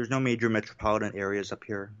there's no major metropolitan areas up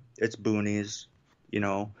here. It's boonies,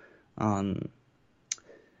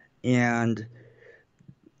 and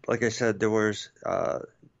like I said, there was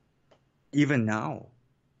even now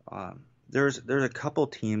there's a couple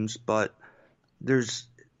teams, but there's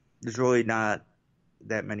really not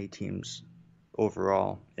that many teams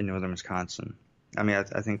overall in northern Wisconsin. I mean,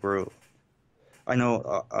 I think I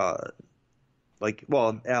know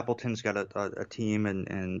Appleton's got a team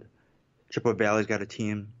and Chippewa Valley's got a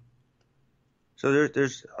team. So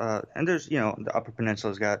there's the Upper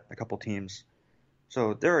Peninsula's got a couple teams.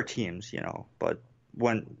 So there are teams, but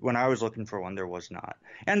when I was looking for one, there was not.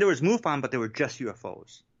 And there was MUFON, but they were just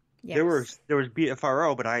UFOs. Yes. There was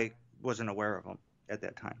BFRO, but I wasn't aware of them at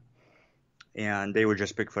that time. And they were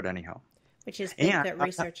just Bigfoot anyhow. Which is Bigfoot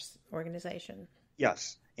Research Organization.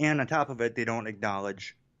 Yes. And on top of it, they don't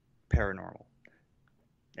acknowledge paranormal.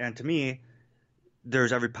 And to me,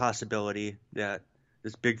 there's every possibility that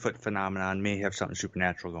this Bigfoot phenomenon may have something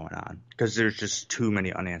supernatural going on because there's just too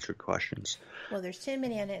many unanswered questions. Well, there's too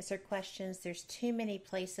many unanswered questions. There's too many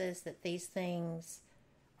places that these things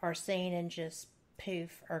are seen and just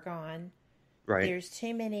poof, are gone. Right. There's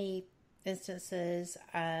too many instances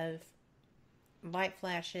of light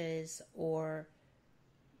flashes or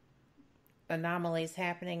anomalies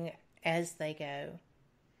happening as they go.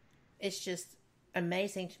 It's just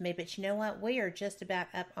amazing to me. But you know what? We are just about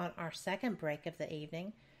up on our second break of the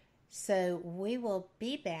evening. So we will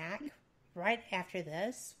be back right after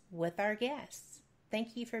this with our guests.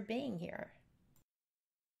 Thank you for being here.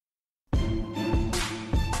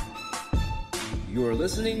 You're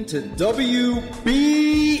listening to WBHM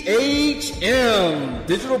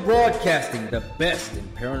Digital Broadcasting, the best in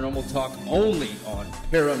paranormal talk, only on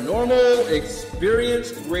Paranormal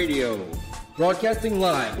Experience Radio. Broadcasting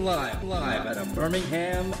live out of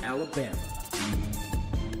Birmingham, Alabama.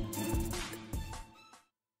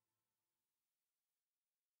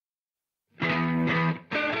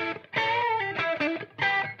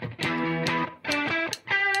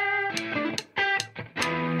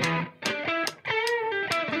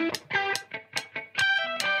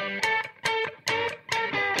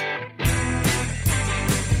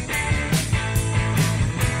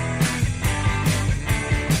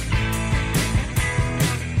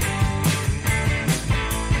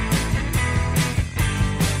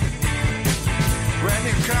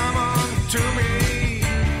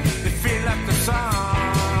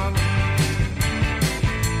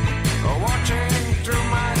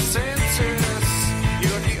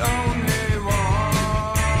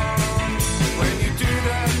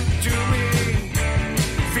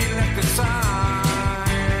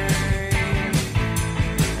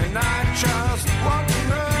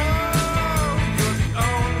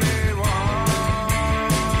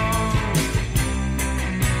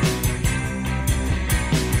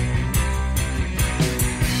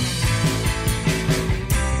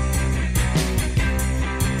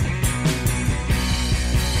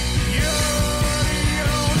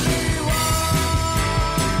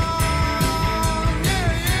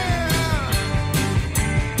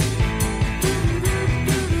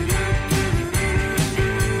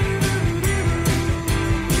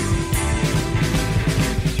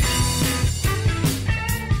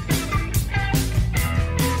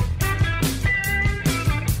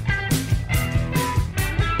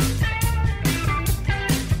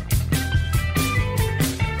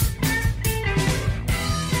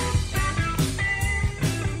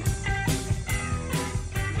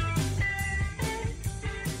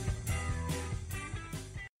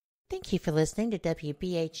 Thank you for listening to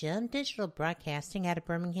WBHM Digital Broadcasting out of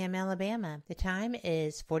Birmingham, Alabama. The time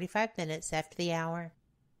is 45 minutes after the hour.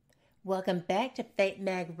 Welcome back to Fate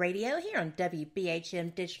Mag Radio here on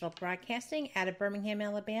WBHM Digital Broadcasting out of Birmingham,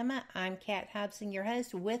 Alabama. I'm Kat Hobson, your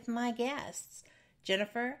host, with my guests,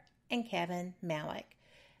 Jennifer and Kevin Malek.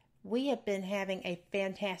 We have been having a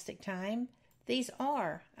fantastic time. These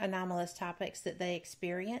are anomalous topics that they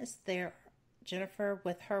experience. Jennifer,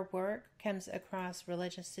 with her work, comes across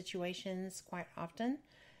religious situations quite often.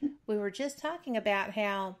 We were just talking about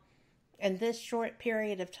how, in this short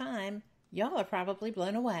period of time, y'all are probably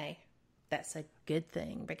blown away. That's a good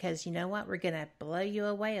thing, because you know what? We're going to blow you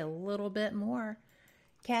away a little bit more.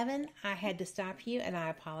 Kevin, I had to stop you, and I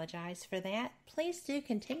apologize for that. Please do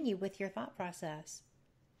continue with your thought process.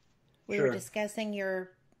 We were discussing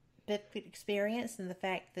your book experience and the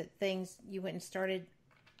fact that you went and started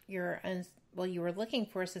your own. Well, you were looking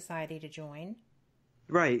for a society to join.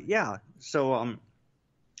 Right, yeah. So,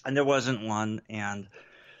 and there wasn't one, and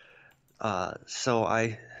so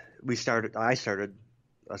I started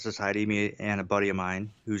a society, me and a buddy of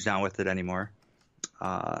mine who's not with it anymore.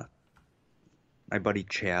 My buddy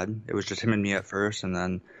Chad. It was just him and me at first, and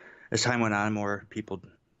then as time went on, more people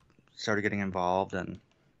started getting involved, and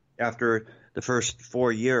after the first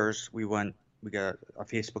 4 years, we got a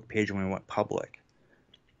Facebook page and we went public.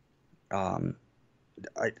 I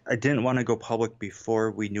didn't want to go public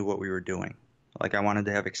before we knew what we were doing. Like, I wanted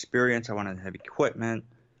to have experience. I wanted to have equipment.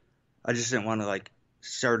 I just didn't want to,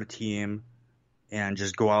 start a team and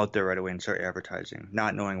just go out there right away and start advertising,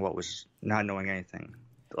 not knowing anything.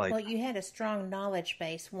 Well, you had a strong knowledge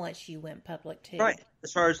base once you went public, too. Right.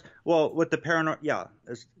 As far as, with the paranormal, yeah.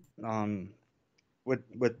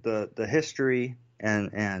 With the history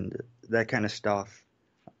and that kind of stuff,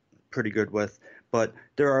 pretty good with. But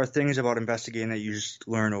there are things about investigating that you just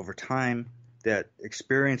learn over time that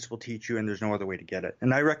experience will teach you, and there's no other way to get it.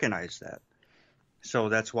 And I recognize that. So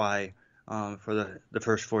that's why for the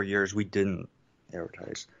first 4 years we didn't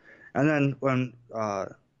advertise. And then when I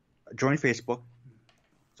joined Facebook,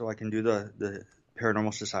 so I can do the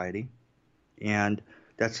Paranormal Society. And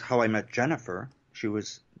that's how I met Jennifer. She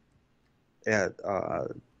was at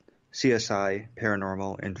CSI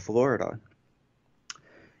Paranormal in Florida.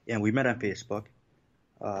 and we met on Facebook.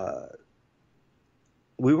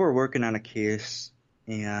 We were working on a case,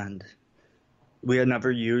 and we had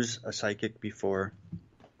never used a psychic before,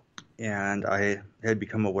 and I had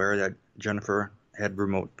become aware that Jennifer had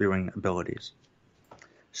remote viewing abilities.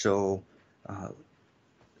 So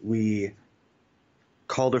we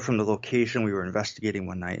called her from the location we were investigating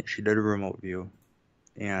one night. She did a remote view,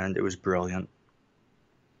 and it was brilliant.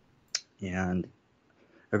 And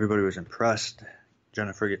everybody was impressed.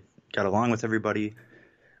 Jennifer got along with everybody.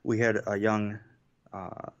 We had a young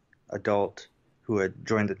adult who had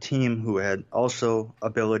joined the team who had also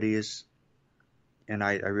abilities, and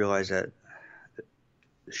I realized that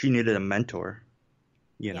she needed a mentor,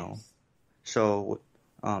 you know. So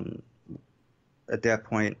at that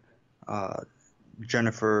point,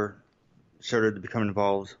 Jennifer started to become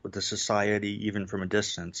involved with the society even from a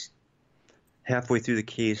distance. Halfway through the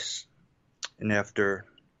case, and after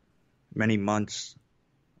many months,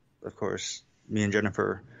 of course, me and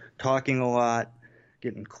Jennifer talking a lot,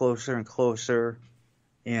 getting closer and closer,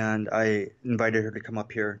 and I invited her to come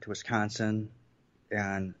up here to Wisconsin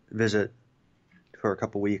and visit for a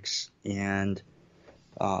couple weeks and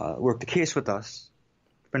work the case with us,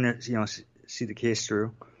 see the case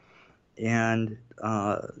through. And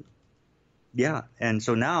and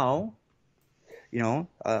so now,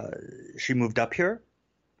 she moved up here,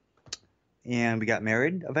 and we got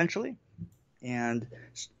married eventually. And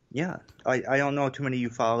I don't know too many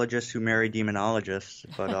ufologists who marry demonologists,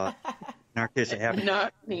 but in our case it happened.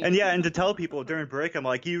 Not me. And to tell people during break, I'm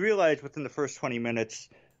like, you realize within the first 20 minutes,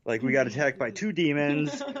 like, we got attacked by 2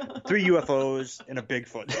 demons, 3 UFOs, and a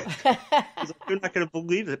Bigfoot. You're not going to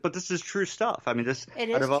believe it, but this is true stuff. I mean, it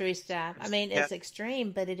is true stuff. I mean, it's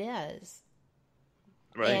extreme, but it is.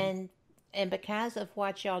 Right. And because of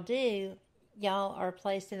what y'all do, y'all are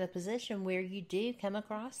placed in a position where you do come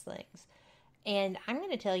across things. And I'm going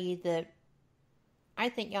to tell you that I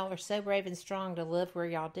think y'all are so brave and strong to live where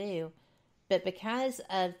y'all do, but because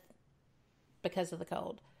of the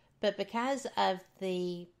cold. But because of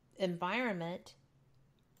the environment,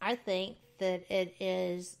 I think that it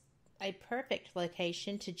is a perfect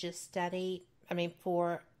location to just study,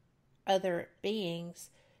 for other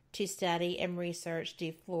beings to study and research,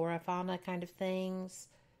 do flora, fauna kind of things.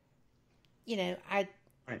 I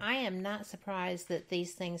am not surprised that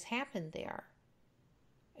these things happen there.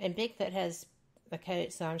 And Bigfoot has a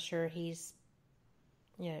coat, so I'm sure he's,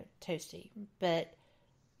 toasty. But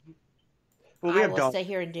I will stay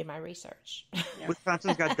here and do my research.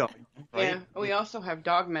 Wisconsin's got dog. Right? Yeah, we also have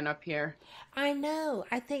dogmen up here. I know.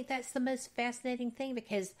 I think that's the most fascinating thing,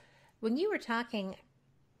 because when you were talking,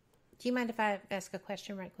 do you mind if I ask a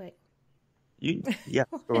question right quick? Yeah,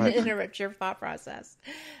 go ahead. Interrupt your thought process.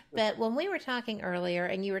 But when we were talking earlier,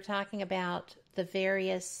 and you were talking about the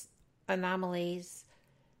various anomalies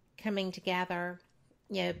coming together,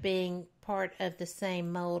 being part of the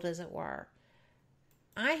same mold, as it were,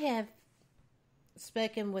 I have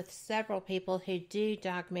spoken with several people who do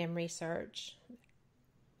dogman research.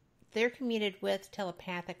 They're communicated with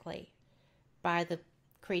telepathically by the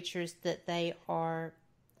creatures that they are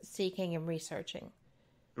seeking and researching.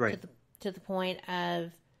 Right. To the point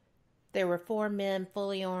of, there were 4 men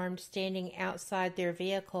fully armed standing outside their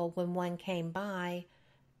vehicle when one came by,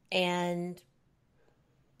 and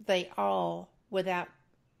they all, without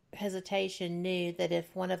hesitation, knew that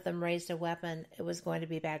if one of them raised a weapon, it was going to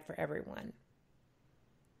be bad for everyone.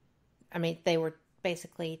 They were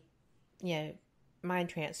basically, mind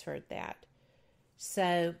transferred that.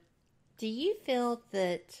 So, do you feel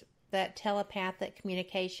that telepathic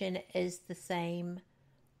communication is the same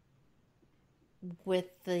with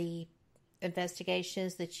the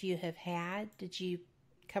investigations that you have had? Did you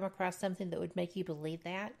come across something that would make you believe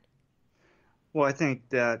that? Well, I think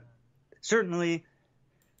that certainly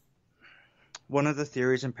one of the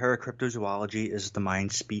theories in paracryptozoology is the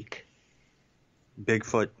mind speak.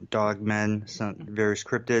 Bigfoot, dogmen, some various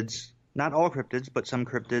cryptids. Not all cryptids, but some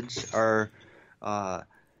cryptids are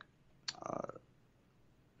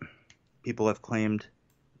people have claimed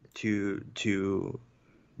to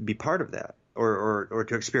be part of that, or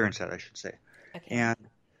to experience that, I should say. Okay. And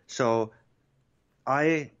so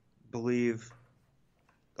I believe,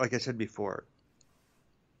 like I said before,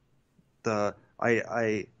 to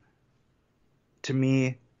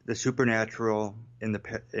me, the supernatural in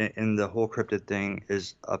the whole cryptid thing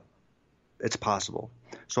is it's possible.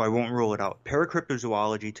 So I won't rule it out.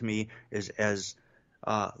 Paracryptozoology to me is as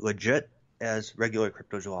legit as regular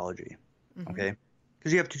cryptozoology. Mm-hmm. Okay,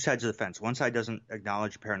 because you have two sides of the fence. One side doesn't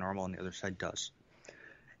acknowledge paranormal, and the other side does.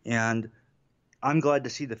 And I'm glad to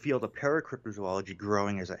see the field of paracryptozoology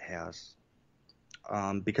growing as it has,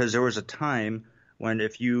 because there was a time when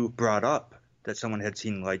if you brought up that someone had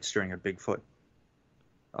seen lights during a Bigfoot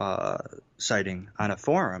sighting on a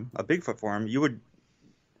forum, a Bigfoot forum, you would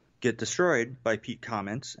get destroyed by peak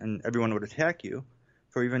comments, and everyone would attack you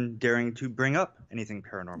for even daring to bring up anything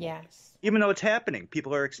paranormal. Yes. Even though it's happening,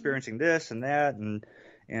 people are experiencing this and that,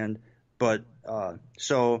 but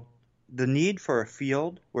so the need for a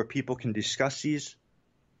field where people can discuss these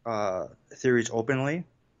theories openly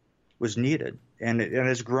was needed, and it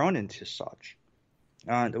has grown into such.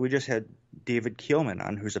 We just had David Keelman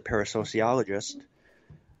on, who's a parasociologist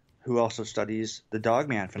who also studies the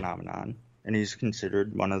dogman phenomenon, and he's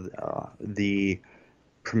considered one of the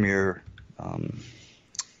premier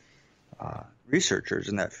researchers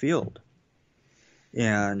in that field.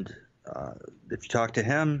 And if you talk to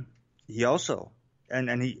him, he also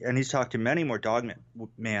and he's talked to many more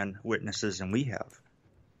dogman witnesses than we have,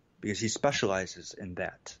 because he specializes in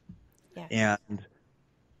that. Yes. And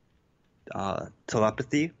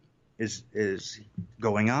telepathy is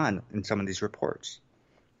going on in some of these reports,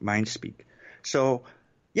 mind speak. So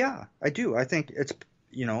yeah, I do. I think it's,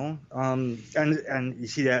 and you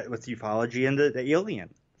see that with ufology and the alien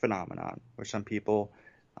phenomenon, where some people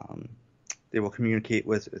they will communicate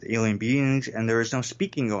with alien beings and there is no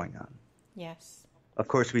speaking going on. Yes. Of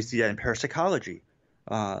course, we see that in parapsychology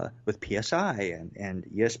with PSI and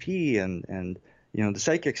ESP and the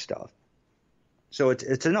psychic stuff. So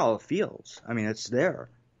it's in all fields. I mean, it's there.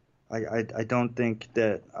 I don't think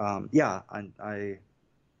that I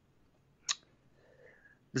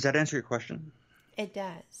does that answer your question? It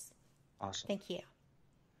does. Awesome. Thank you.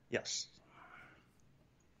 Yes.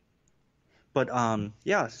 But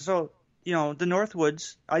so the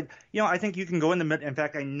Northwoods, I think you can go in the middle. In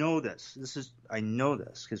fact, I know this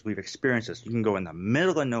because we've experienced this. You can go in the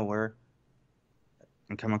middle of nowhere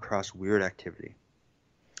and come across weird activity.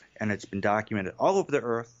 And it's been documented all over the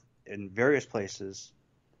earth in various places.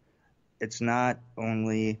 It's not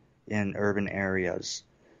only in urban areas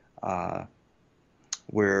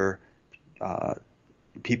where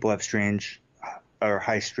people have strange or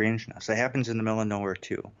high strangeness. It happens in the middle of nowhere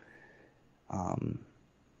too.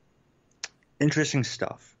 Interesting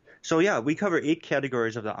stuff. So yeah, we cover 8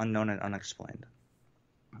 categories of the unknown and unexplained.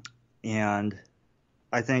 And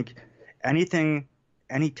I think any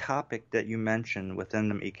topic that you mention within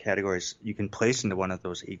them 8 categories, you can place into one of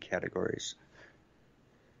those 8 categories,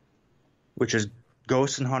 which is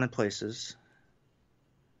ghosts and haunted places,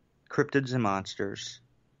 cryptids and monsters,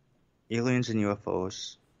 aliens and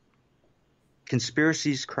UFOs,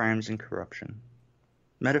 conspiracies, crimes, and corruption,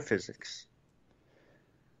 metaphysics,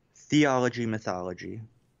 theology, mythology,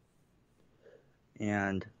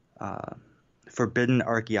 and forbidden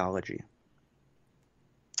archaeology.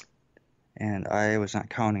 And I was not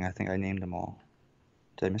counting. I think I named them all.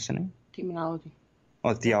 Did I miss any? Demonology.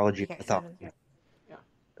 Oh, theology, mythology. Yeah.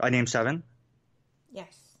 I named 7?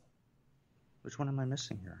 Yes. Which one am I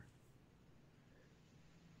missing here?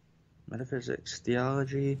 Metaphysics,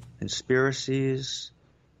 theology, conspiracies,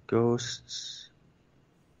 ghosts,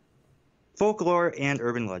 folklore, and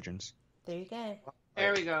urban legends. There you go.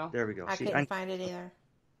 There we go. There we go. I couldn't find it either.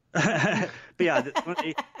 But yeah,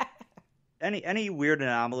 any weird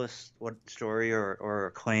anomalous story or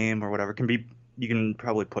a claim or whatever you can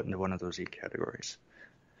probably put into one of those 8 categories.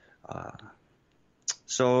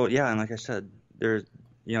 So yeah, and like I said, there's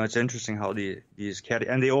it's interesting how these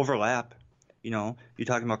categories, and they overlap. You're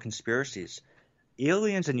talking about conspiracies.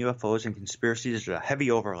 Aliens and UFOs and conspiracies are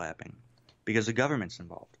heavy overlapping because the government's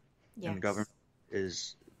involved. Yes. And the government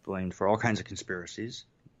is blamed for all kinds of conspiracies,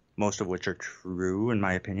 most of which are true, in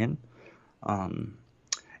my opinion.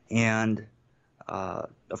 And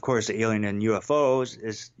of course, the alien and UFOs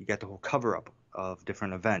is you get the whole cover-up of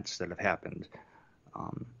different events that have happened.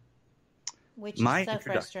 Which is so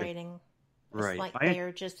frustrating. It's right. like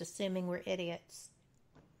they're just assuming we're idiots.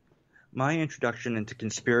 My introduction into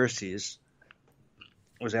conspiracies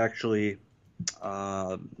was actually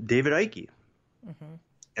David Icke. Mm-hmm.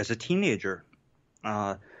 As a teenager.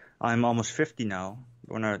 I'm almost 50 now.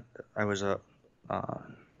 When I was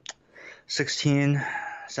 16,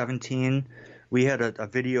 17, we had a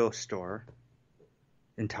video store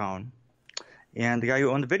in town. And the guy who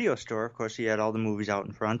owned the video store, of course, he had all the movies out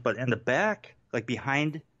in front. But in the back, like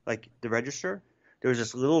behind the register, there was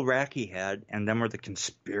this little rack he had, and them were the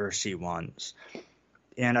conspiracy ones.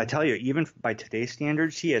 And I tell you, even by today's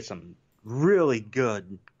standards, he had some really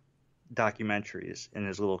good documentaries in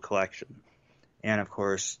his little collection. And of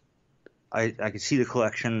course, I could see the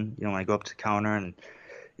collection, when I go up to the counter, and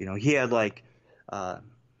he had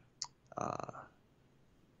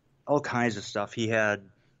all kinds of stuff. He had,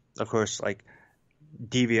 of course,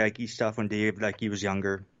 Davey Icke stuff when Dave Icke was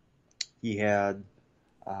younger. He had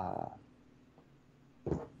I'm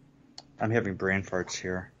having brain farts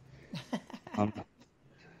here. I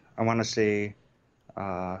want to say,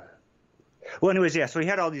 well, anyways, yeah. So he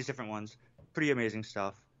had all these different ones, pretty amazing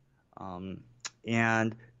stuff,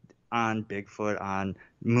 and on Bigfoot, on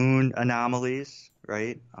moon anomalies,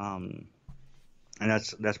 right? And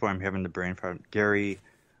that's why I'm having the brain fart. Gary,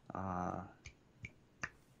 and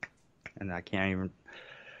I can't even.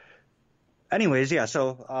 Anyways, yeah.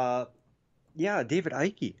 So, yeah, David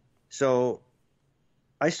Icke. So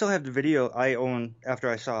I still have the video I own. After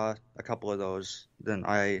I saw a couple of those, then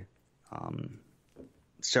I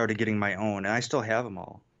started getting my own, and I still have them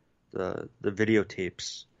all. The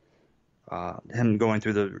videotapes, him going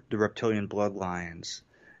through the reptilian bloodlines,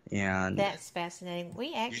 and that's fascinating.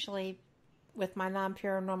 We actually, with my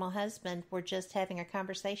non-paranormal husband, were just having a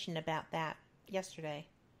conversation about that yesterday.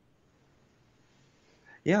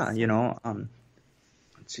 Yeah, you know,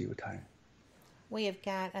 let's see what time. We have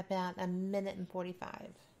got about 1:45.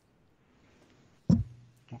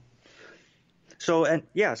 So, and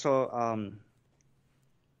yeah, so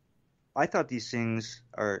I thought these things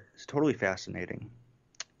are totally fascinating.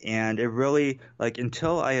 And it really, like,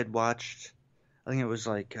 until I had watched, I think it was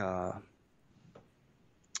like,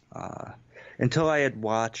 until I had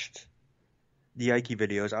watched the Icke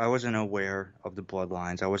videos, I wasn't aware of the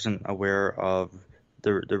bloodlines. I wasn't aware of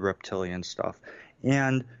the reptilian stuff.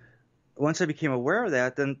 And once I became aware of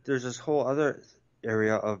that, then there's this whole other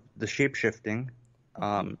area of the shape-shifting.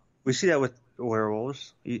 We see that with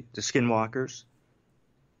werewolves, the skinwalkers,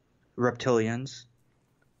 reptilians.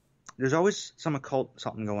 There's always some occult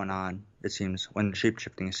something going on, it seems, when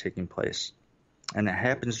shape-shifting is taking place. And it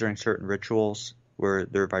happens during certain rituals where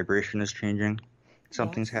their vibration is changing.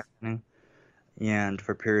 Something's happening. And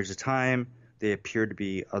for periods of time, they appear to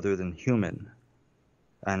be other than human.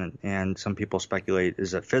 And some people speculate,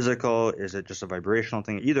 is it physical? Is it just a vibrational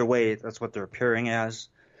thing? Either way, that's what they're appearing as.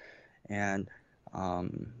 And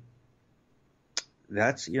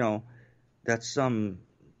that's, you know, that's some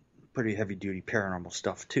pretty heavy-duty paranormal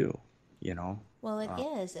stuff too, you know? Well, it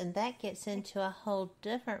is, and that gets into a whole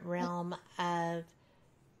different realm of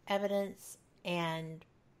evidence. And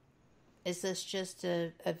is this just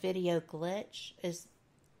a video glitch?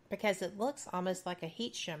 Because it looks almost like a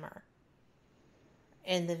heat shimmer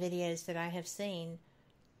in the videos that I have seen,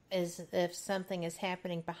 as if something is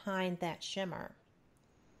happening behind that shimmer.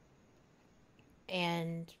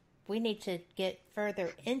 And we need to get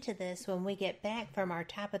further into this when we get back from our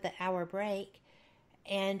top of the hour break.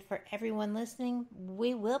 And for everyone listening,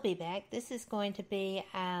 we will be back. This is going to be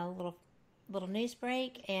a little news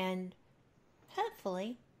break, and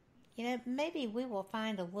hopefully, you know, maybe we will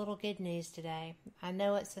find a little good news today. I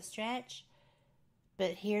know it's a stretch,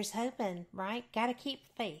 but here's hoping, right? Gotta keep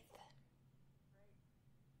faith.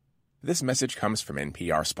 This message comes from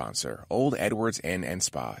NPR sponsor, Old Edwards Inn and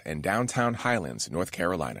Spa in downtown Highlands, North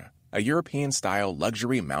Carolina, a European-style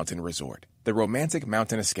luxury mountain resort. The Romantic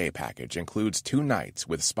Mountain Escape Package includes 2 nights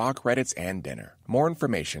with spa credits and dinner. More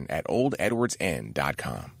information at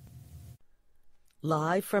oldedwardsinn.com.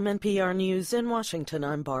 Live from NPR News in Washington,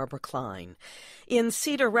 I'm Barbara Klein. In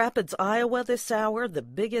Cedar Rapids, Iowa this hour, the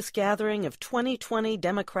biggest gathering of 2020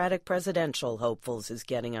 Democratic presidential hopefuls is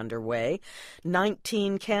getting underway.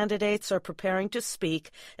 19 candidates are preparing to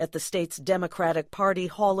speak at the state's Democratic Party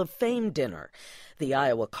Hall of Fame dinner. The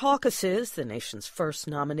Iowa caucuses, the nation's first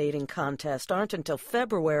nominating contest, aren't until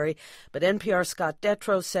February, but NPR's Scott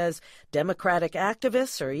Detrow says Democratic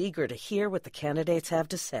activists are eager to hear what the candidates have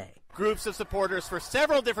to say. Groups of supporters for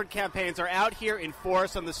several different campaigns are out here in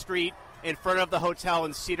force on the street in front of the hotel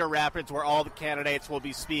in Cedar Rapids where all the candidates will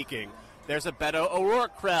be speaking. There's a Beto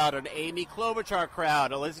O'Rourke crowd, an Amy Klobuchar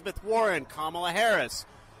crowd, Elizabeth Warren, Kamala Harris,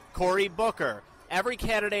 Cory Booker. Every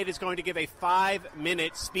candidate is going to give a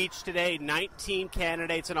 5-minute speech today, 19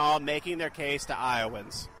 candidates in all making their case to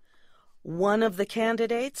Iowans. One of the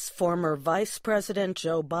candidates, former Vice President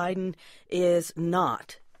Joe Biden, is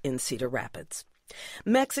not in Cedar Rapids.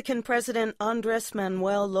 Mexican President Andrés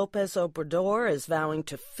Manuel López Obrador is vowing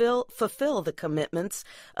to fulfill the commitments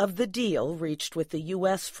of the deal reached with the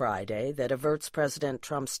U.S. Friday that averts President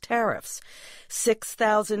Trump's tariffs.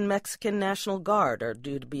 6,000 Mexican National Guard are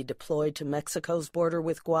due to be deployed to Mexico's border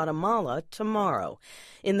with Guatemala tomorrow.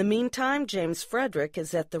 In the meantime, James Frederick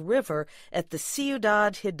is at the river at the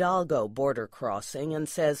Ciudad Hidalgo border crossing and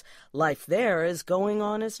says life there is going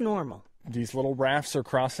on as normal. these little rafts are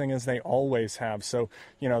crossing as they always have. So,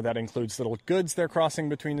 that includes little goods they're crossing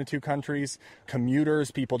between the two countries,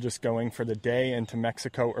 commuters, people just going for the day into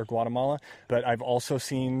Mexico or Guatemala. But I've also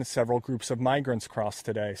seen several groups of migrants cross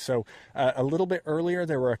today. So a little bit earlier,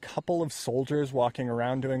 there were a couple of soldiers walking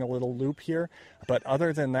around doing a little loop here. But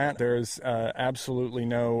other than that, there's absolutely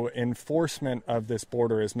no enforcement of this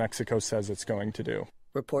border as Mexico says it's going to do.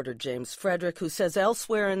 Reporter James Frederick, who says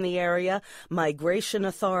elsewhere in the area, migration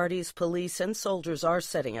authorities, police, and soldiers are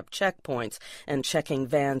setting up checkpoints and checking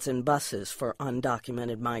vans and buses for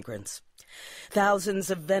undocumented migrants. Thousands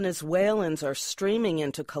of Venezuelans are streaming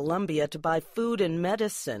into Colombia to buy food and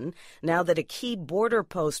medicine now that a key border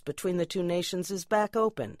post between the two nations is back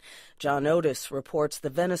open. John Otis reports the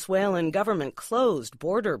Venezuelan government closed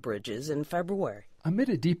border bridges in February. Amid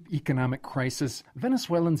a deep economic crisis,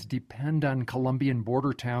 Venezuelans depend on Colombian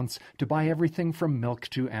border towns to buy everything from milk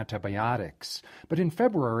to antibiotics. But in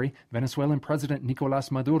February, Venezuelan President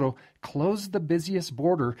Nicolás Maduro closed the busiest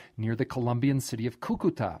border near the Colombian city of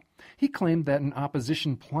Cúcuta. He claimed that an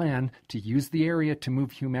opposition plan to use the area to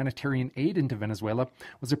move humanitarian aid into Venezuela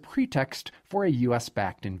was a pretext for a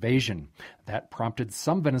U.S.-backed invasion. That prompted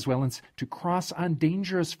some Venezuelans to cross on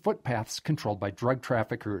dangerous footpaths controlled by drug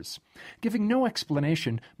traffickers. Giving no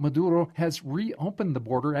explanation, Maduro has reopened the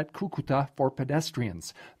border at Cúcuta for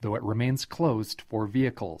pedestrians, though it remains closed for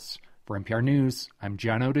vehicles. For NPR News, I'm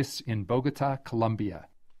John Otis in Bogota, Colombia.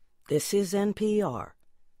 This is NPR.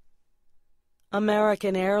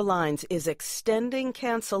 American Airlines is extending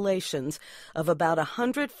cancellations of about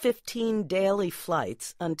 115 daily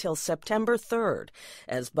flights until September 3rd,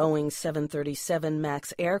 as Boeing 737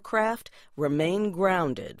 MAX aircraft remain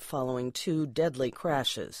grounded following 2 deadly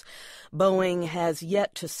crashes. Boeing has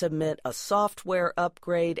yet to submit a software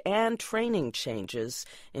upgrade and training changes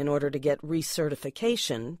in order to get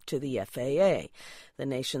recertification to the FAA. The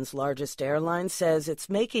nation's largest airline says it's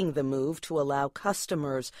making the move to allow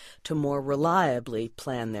customers to more reliably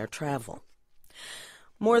plan their travel.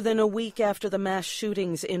 More than a week after the mass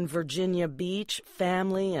shootings in Virginia Beach,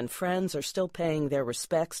 family and friends are still paying their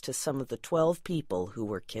respects to some of the 12 people who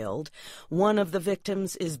were killed. One of the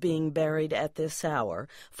victims is being buried at this hour,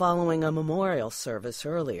 following a memorial service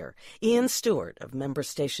earlier. Ian Stewart of member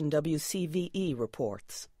station WCVE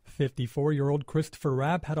reports. 54-year-old Christopher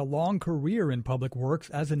Rapp had a long career in public works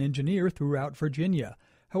as an engineer throughout Virginia.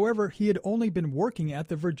 However, he had only been working at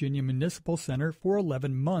the Virginia Municipal Center for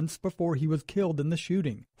 11 months before he was killed in the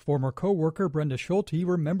shooting. Former co-worker Brenda Schulte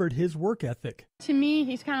remembered his work ethic. To me,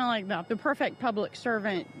 he's kind of like the perfect public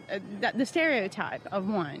servant, the stereotype of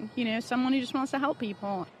one, someone who just wants to help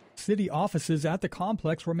people. City offices at the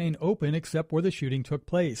complex remain open except where the shooting took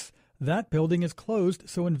place. That building is closed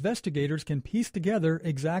so investigators can piece together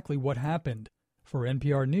exactly what happened. For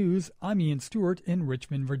NPR News, I'm Ian Stewart in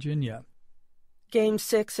Richmond, Virginia. Game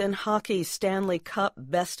 6 in hockey's Stanley Cup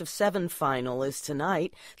Best-of-7 final is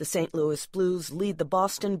tonight. The St. Louis Blues lead the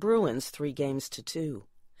Boston Bruins 3-2.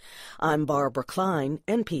 I'm Barbara Klein,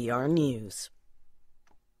 NPR News.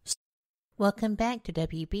 Welcome back to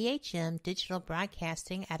WBHM Digital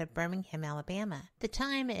Broadcasting out of Birmingham, Alabama. The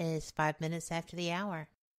time is 5 minutes after the hour.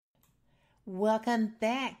 Welcome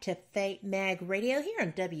back to Fate Mag Radio here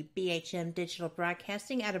on WBHM Digital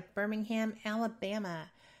Broadcasting out of Birmingham, Alabama.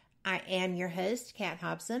 I am your host, Kat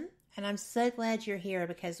Hobson, and I'm so glad you're here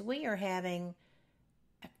because we are having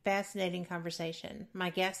a fascinating conversation. My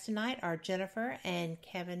guests tonight are Jennifer and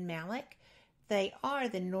Kevin Malek. They are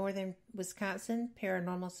the Northern Wisconsin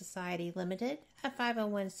Paranormal Society Limited, a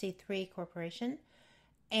 501c3 corporation,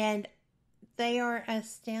 and they are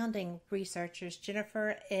astounding researchers.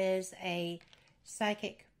 Jennifer is a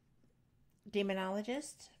psychic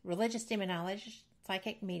demonologist, religious demonologist,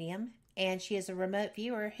 psychic medium, and she is a remote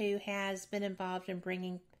viewer who has been involved in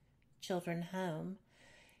bringing children home.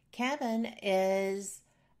 Kevin is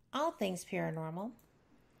all things paranormal.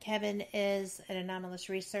 Kevin is an anomalous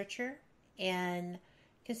researcher in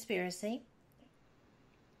conspiracy.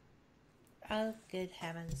 Oh, good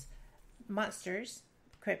heavens. Monsters,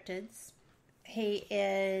 cryptids. He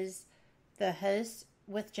is the host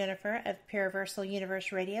with Jennifer of Paraversal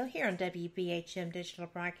Universe Radio here on WBHM Digital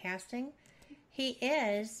Broadcasting. He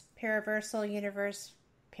is Paraversal Universe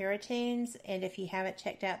Paratunes, and if you haven't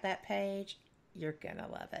checked out that page, you're going to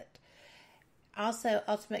love it. Also,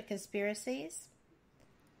 Ultimate Conspiracies,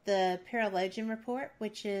 the Paralogian Report,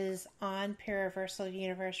 which is on Paraversal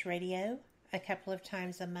Universe Radio a couple of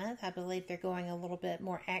times a month. I believe they're going a little bit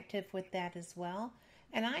more active with that as well.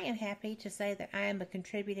 And I am happy to say that I am a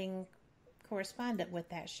contributing correspondent with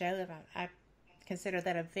that show. I consider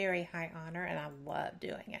that a very high honor, and I love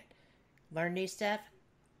doing it. Learn new stuff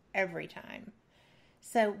every time.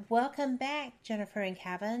 So, welcome back, Jennifer and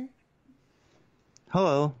Kevin.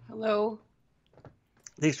 Hello. Hello.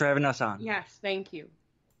 Thanks for having us on. Yes, thank you.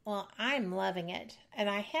 Well, I'm loving it. And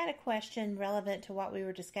I had a question relevant to what we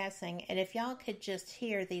were discussing. And if y'all could just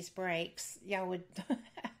hear these breaks, y'all would...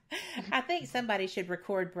 I think somebody should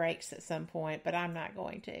record breaks at some point, but I'm not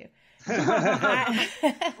going to.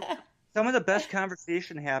 Some of the best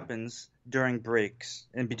conversation happens during breaks,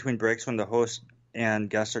 in between breaks when the host and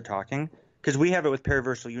guests are talking, because we have it with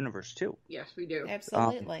Paraversal Universe too. Yes, we do.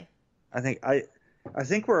 Absolutely. I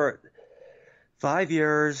think we're 5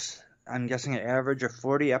 years. I'm guessing an average of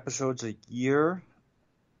 40 episodes a year.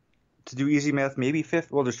 To do easy math, maybe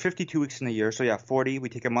 50. Well, there's 52 weeks in a year, so yeah, 40. We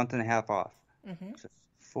take a month and a half off. Mm-hmm. So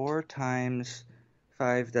 4 times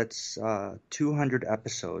 5, that's 200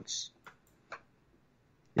 episodes.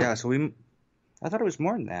 Yeah, so I thought it was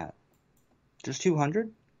more than that. Just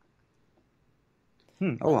 200?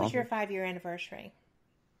 What was your 5-year anniversary?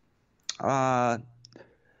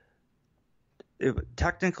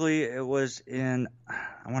 Technically, it was in,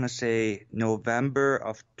 I want to say, November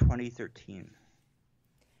of 2013.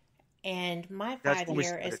 And my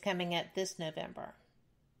 5-year is coming up this November.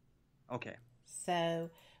 Okay. So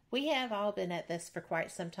we have all been at this for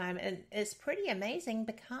quite some time, and it's pretty amazing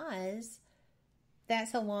because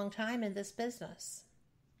that's a long time in this business.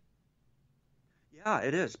 Yeah,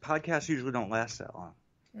 it is. Podcasts usually don't last that long.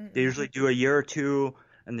 Mm-mm. They usually do a year or two,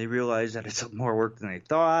 and they realize that it's more work than they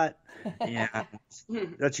thought. Yeah,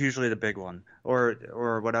 that's usually the big one,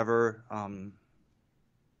 or whatever.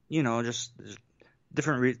 Just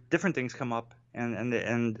different things come up, and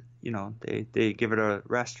they give it a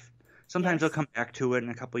rest. Sometimes they'll come back to it in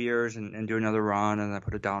a couple of years and do another run, and then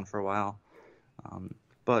put it down for a while.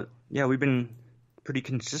 But yeah, we've been pretty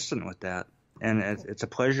consistent with that, and it's a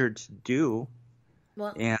pleasure to do.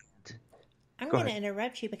 Well, and I'm going to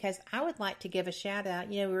interrupt you because I would like to give a shout out.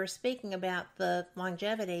 We were speaking about the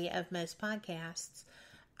longevity of most podcasts.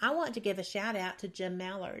 I want to give a shout out to Jim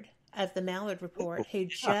Mallard of the Mallard Report, who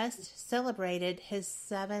just celebrated his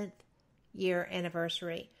 7th year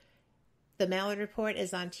anniversary. The Mallard Report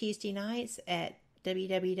is on Tuesday nights at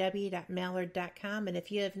www.mallard.com, and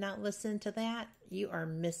if you have not listened to that, you are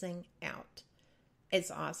missing out. It's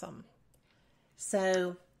awesome.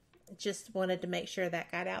 So just wanted to make sure that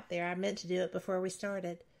got out there. I meant to do it before we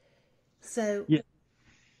started. So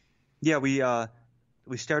yeah, we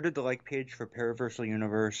started the like page for Paraversal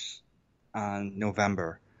Universe on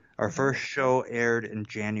November. Our first show aired in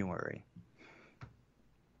January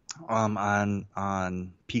on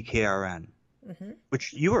PKRN,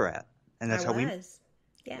 which you were at, and that's how we.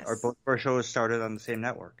 Yes. Both of our shows started on the same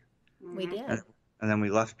network. We did. And then we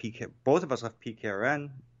left both of us left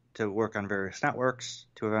PKRN to work on various networks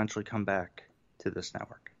to eventually come back to this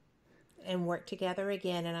network. And work together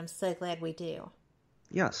again, and I'm so glad we do.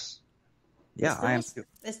 Yes. Yeah, I am too.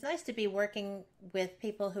 It's nice to be working with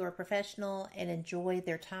people who are professional and enjoy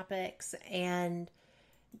their topics, and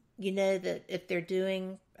you know that if they're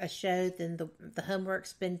doing a show, then the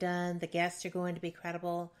homework's been done, the guests are going to be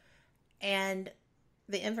credible, and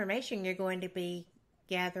the information you're going to be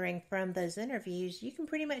gathering from those interviews, you can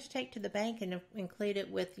pretty much take to the bank and include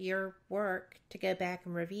it with your work to go back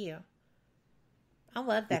and review. I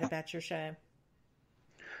love that about your show.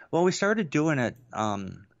 Well, we started doing it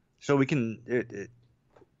so we can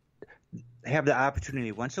have the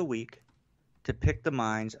opportunity once a week to pick the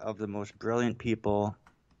minds of the most brilliant people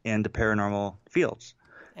in the paranormal fields.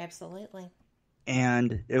 Absolutely.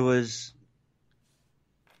 And it was,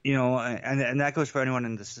 and that goes for anyone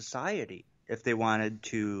in the society. If they wanted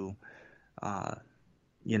to,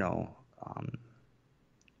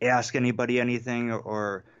 ask anybody anything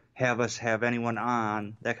or have us have anyone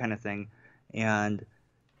on, that kind of thing. And,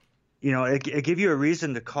 it give you a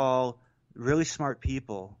reason to call really smart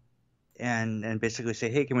people and basically say,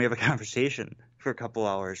 hey, can we have a conversation for a couple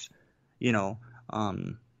hours?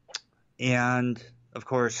 And, of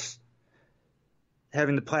course,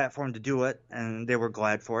 having the platform to do it, and they were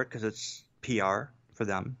glad for it because it's PR for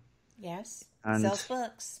them. Yes, and sells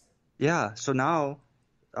books. Yeah, so now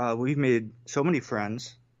we've made so many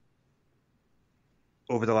friends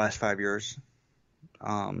over the last 5 years.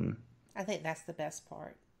 I think that's the best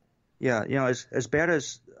part. Yeah, as bad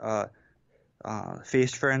as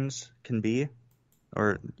face friends can be,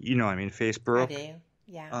 or Facebook. I do,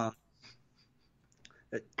 yeah.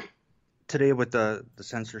 Today with the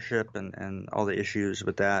censorship and all the issues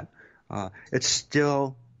with that, it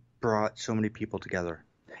still brought so many people together.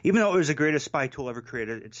 Even though it was the greatest spy tool ever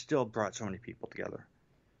created, it still brought so many people together.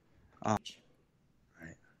 Right.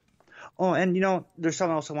 Oh, and there's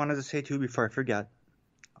something else I wanted to say too before I forget.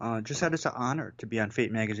 just said it's an honor to be on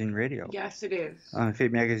Fate Magazine Radio. Yes, it is.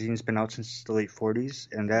 Fate Magazine's been out since the late 40s,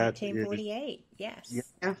 and that 1948. Yes.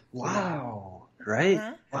 Yeah. Wow. Right.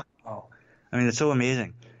 Uh-huh. Wow. I mean, it's so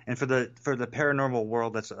amazing, and for the paranormal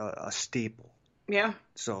world, that's a staple. Yeah.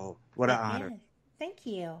 So what an honor. Yeah. Thank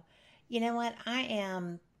you. You know what?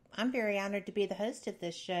 I'm very honored to be the host of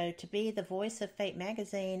this show. To be the voice of Fate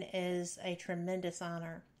Magazine is a tremendous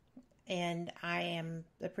honor, and I am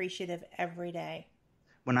appreciative every day.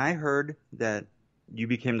 When I heard that you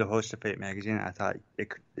became the host of Fate Magazine, I thought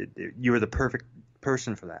you were the perfect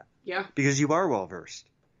person for that. Yeah. Because you are well versed.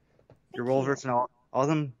 You're well versed in all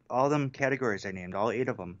them categories I named, all 8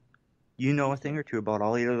 of them. You know a thing or two about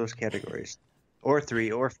all 8 of those categories, or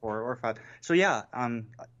 3, or 4, or 5. So yeah,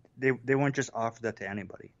 they won't just offer that to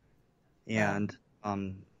anybody, and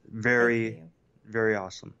very, very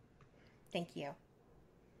awesome. Thank you.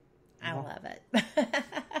 I love it.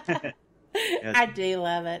 Yes. I do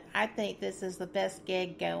love it. I think this is the best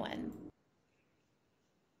gig going.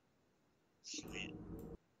 Sweet.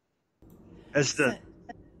 As the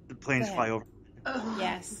planes fly over.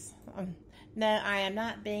 Yes. No, I am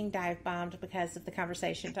not being dive bombed because of the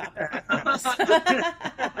conversation topic, I promise.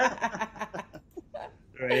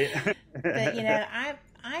 Right. But you know,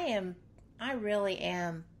 I really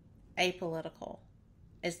am apolitical.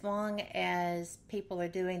 As long as people are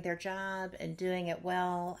doing their job and doing it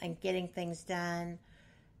well and getting things done.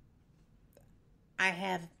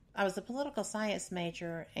 I was a political science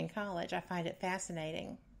major in college. I find it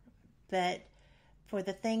fascinating. But for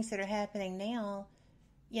the things that are happening now,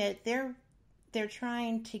 yeah, they're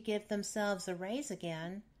trying to give themselves a raise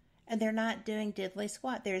again, and they're not doing diddly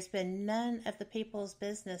squat. There's been none of the people's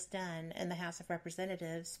business done in the House of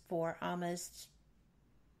Representatives for almost,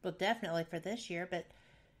 well, definitely for this year, but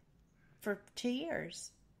for 2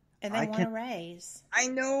 years, and they want a raise. I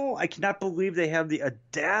know. I cannot believe they have the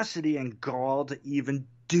audacity and gall to even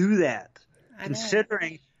do that.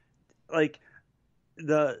 Considering, like,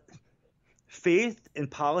 the faith in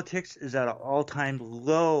politics is at an all-time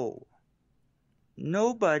low.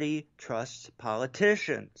 Nobody trusts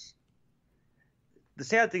politicians. The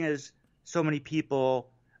sad thing is, so many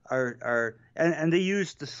people are and they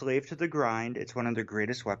use the slave to the grind. It's one of their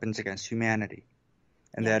greatest weapons against humanity,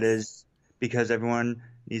 and that is because everyone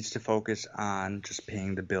needs to focus on just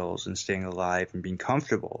paying the bills and staying alive and being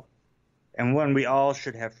comfortable. And when we all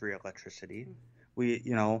should have free electricity,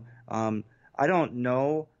 I don't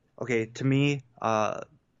know. Okay, to me,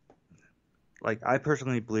 like, I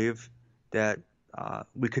personally believe that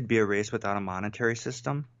we could be a race without a monetary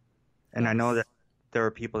system, and I know that there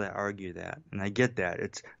are people that argue that, and I get that.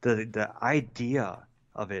 It's the idea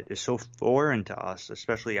of it is so foreign to us,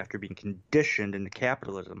 especially after being conditioned into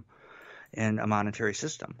capitalism and a monetary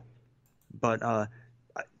system. But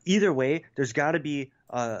either way, there's got to be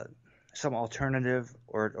some alternative,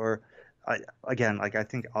 or again, like, I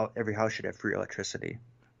think every house should have free electricity.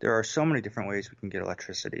 There are so many different ways we can get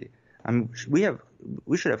electricity.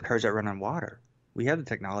 We should have cars that run on water. We have the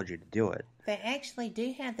technology to do it. They actually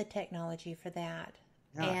do have the technology for that,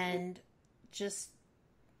 and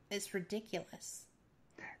it's ridiculous.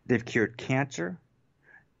 They've cured cancer.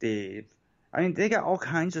 They got all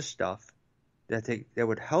kinds of stuff that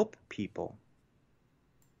would help people.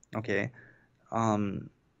 Okay,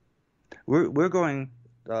 we're going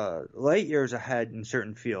light years ahead in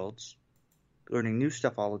certain fields, learning new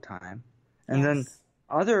stuff all the time, and then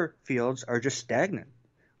other fields are just stagnant.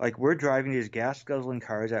 Like, we're driving these gas guzzling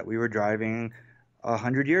cars that we were driving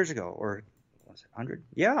 100 years ago, or was it 100?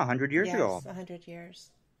 Yeah, 100 years ago. Yes, 100 years.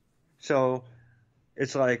 So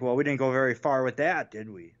it's like, well, we didn't go very far with that, did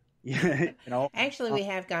we? Actually, we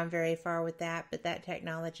have gone very far with that, but that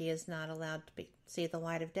technology is not allowed to see the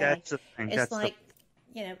light of day. That's the thing. It's like,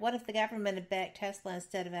 what if the government had backed Tesla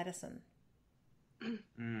instead of Edison?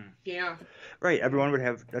 Yeah. Right. Everyone would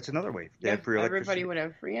have. That's another way. They have free everybody would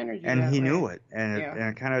have free energy. And he knew it, and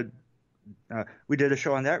it kind of. We did a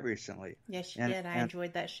show on that recently. Yes, you did. I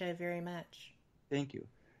enjoyed that show very much. Thank you.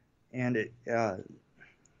 And it.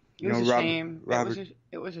 It was a shame.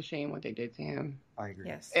 It was a shame what they did to him. I agree.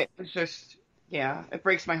 Yes. It was just, it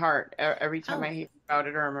breaks my heart every time I hear about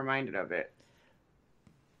it or I'm reminded of it.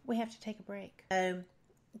 We have to take a break.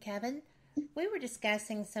 Kevin, we were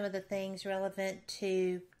discussing some of the things relevant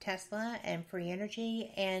to Tesla and free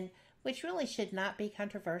energy, and which really should not be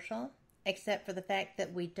controversial, except for the fact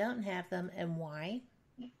that we don't have them and why.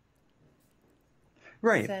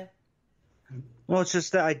 Right. Well, it's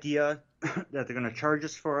just the idea that they're going to charge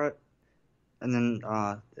us for it, and then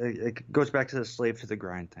it goes back to the slave to the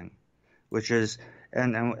grind thing, which is,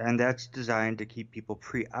 and that's designed to keep people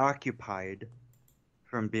preoccupied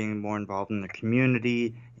from being more involved in the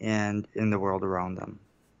community and in the world around them,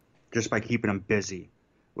 just by keeping them busy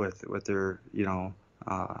with their,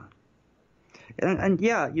 and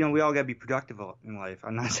yeah, we all got to be productive in life.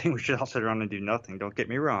 I'm not saying we should all sit around and do nothing. Don't get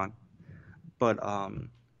me wrong. But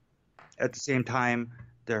at the same time,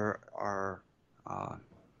 there are a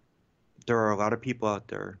lot of people out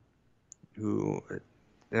there who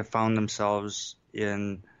have found themselves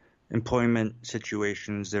in employment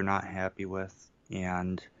situations they're not happy with,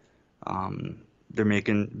 and they're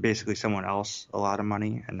making basically someone else a lot of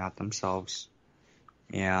money and not themselves.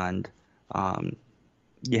 And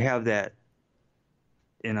you have that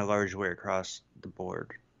in a large way across the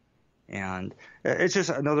board. And it's just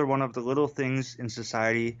another one of the little things in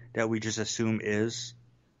society that we just assume is,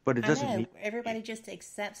 but it doesn't. I know. Everybody just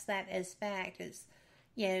accepts that as fact. It's,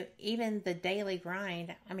 even the daily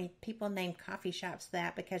grind. I mean, people name coffee shops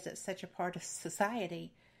that because it's such a part of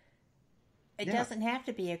society. It doesn't have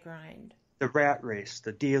to be a grind. The rat race,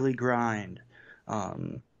 the daily grind, all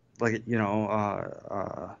of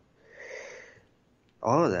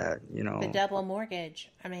that, The double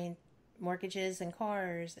mortgage. I mean, mortgages and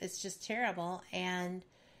cars. It's just terrible. And,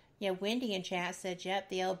 Wendy in chat said, yep,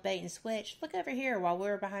 the old bait and switch. Look over here while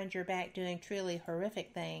we're behind your back doing truly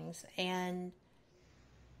horrific things. And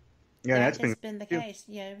that's been the case.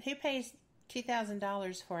 Who pays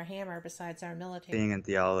 $2,000 for a hammer besides our military? Being in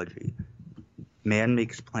theology, man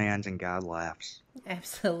makes plans and God laughs.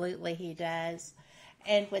 Absolutely, he does.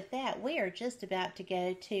 And with that, we are just about to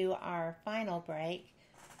go to our final break.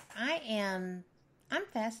 I'm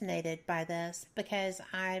fascinated by this because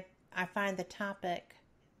I find the topic,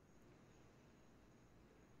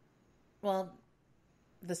 well,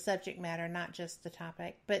 the subject matter, not just the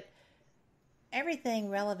topic, but everything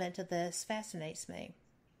relevant to this fascinates me.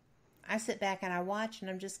 I sit back and I watch and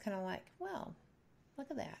I'm just kind of like, well, look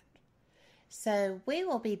at that. So we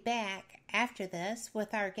will be back after this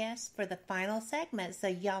with our guests for the final segment. So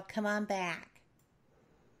y'all come on back.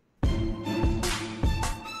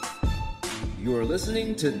 You're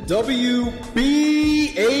listening to WBHM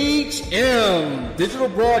Digital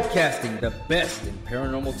Broadcasting, the best in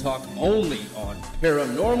paranormal talk, only on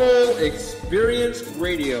Paranormal Experience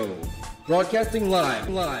Radio. Broadcasting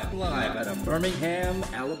live out of Birmingham,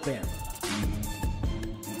 Alabama.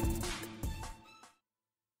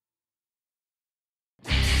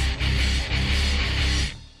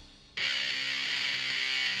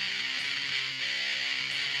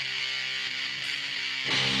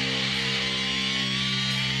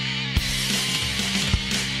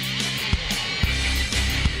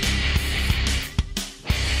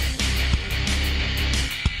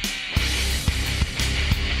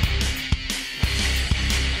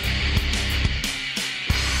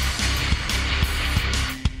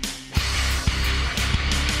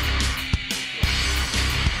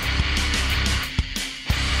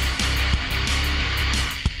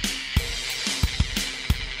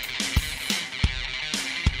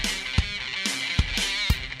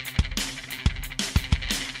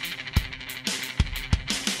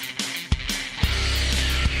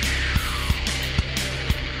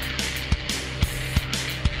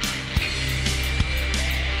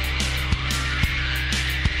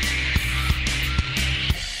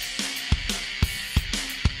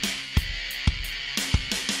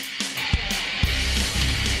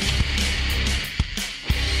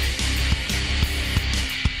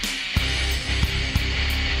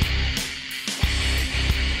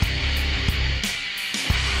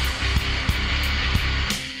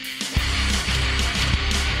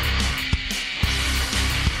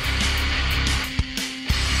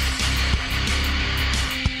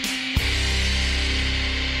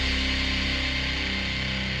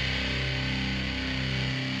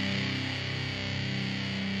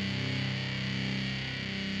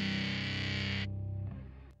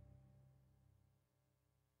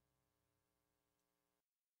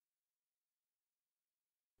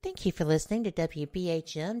 Thank you for listening to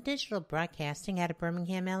WBHM Digital Broadcasting out of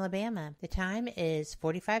Birmingham, Alabama. The time is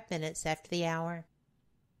 45 minutes after the hour.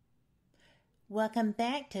 Welcome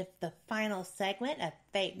back to the final segment of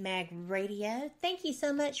Fate Mag Radio. Thank you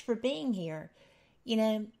so much for being here.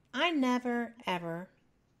 I never, ever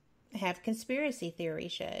have conspiracy theory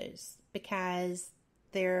shows because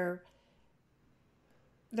they're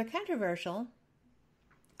controversial.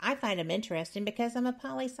 I find them interesting because I'm a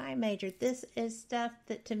poli-sci major. This is stuff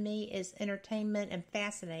that to me is entertainment and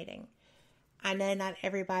fascinating. I know not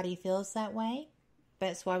everybody feels that way.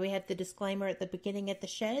 That's why we have the disclaimer at the beginning of the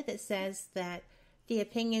show that says that the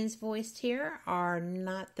opinions voiced here are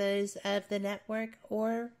not those of the network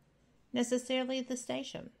or necessarily the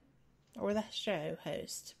station or the show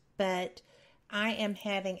host. But I am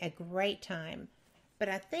having a great time. But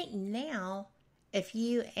I think now, if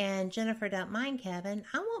you and Jennifer don't mind, Kevin,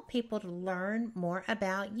 I want people to learn more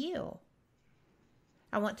about you.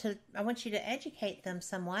 I want you to educate them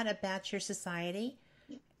somewhat about your society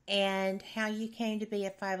and how you came to be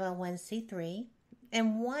a 501c3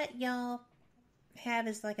 and what y'all have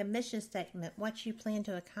as like a mission statement, what you plan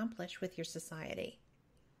to accomplish with your society.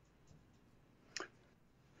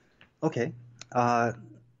 Okay. And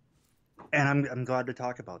I'm glad to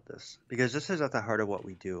talk about this because this is at the heart of what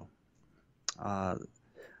we do. Out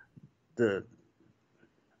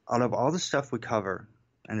of all the stuff we cover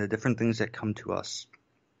and the different things that come to us,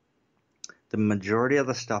 the majority of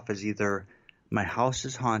the stuff is either my house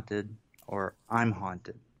is haunted or I'm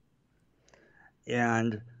haunted.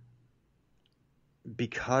 And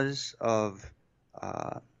because of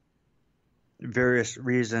various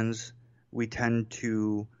reasons, we tend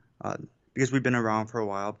to, because we've been around for a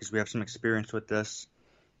while, because we have some experience with this,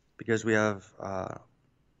 because we have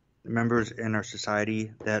members in our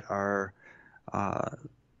society that are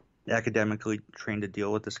academically trained to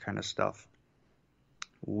deal with this kind of stuff,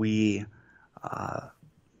 we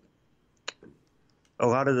a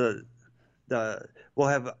lot of the we'll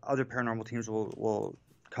have other paranormal teams will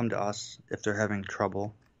come to us if they're having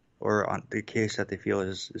trouble or on the case that they feel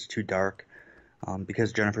is too dark.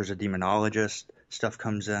 Because Jennifer's a demonologist, stuff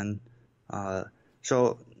comes in.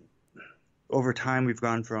 So over time, we've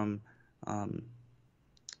gone from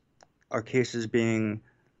our cases being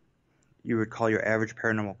you would call your average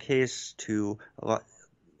paranormal case to a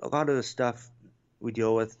lot of the stuff we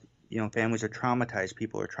deal with. Families are traumatized,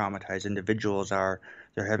 people are traumatized, individuals are,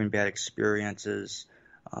 they're having bad experiences,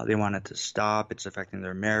 they want it to stop, it's affecting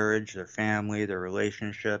their marriage, their family, their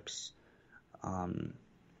relationships, and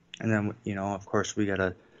then, of course, we got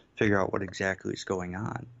to figure out what exactly is going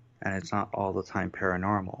on, and it's not all the time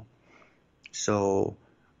paranormal. So,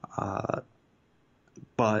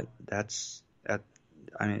 but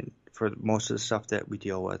for most of the stuff that we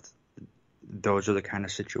deal with, those are the kind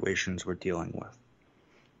of situations we're dealing with.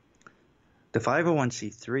 The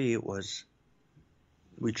 501c3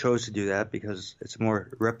 we chose to do that because it's more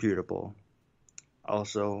reputable.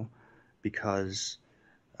 Also because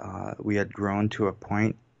we had grown to a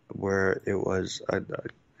point where it was a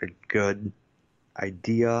good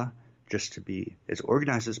idea just to be as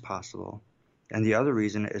organized as possible. And the other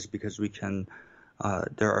reason is because we can,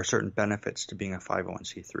 there are certain benefits to being a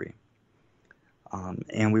 501c3.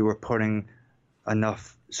 And we were putting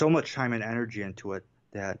so much time and energy into it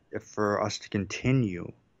that if for us to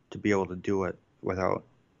continue to be able to do it without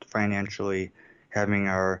financially having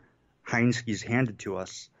our hind skis handed to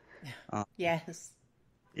us, yes,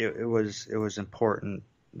 it was important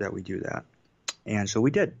that we do that, and so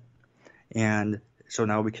we did, and so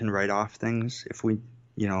now we can write off things if we,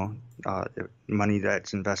 money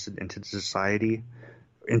that's invested into the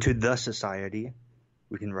society,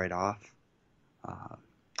 we can write off,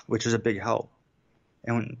 which is a big help.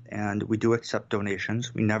 And we do accept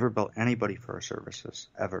donations. We never bill anybody for our services,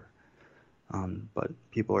 ever. But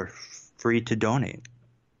people are free to donate,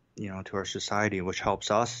 to our society, which helps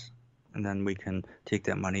us. And then we can take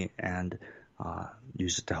that money and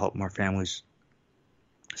use it to help more families.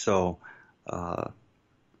 So, so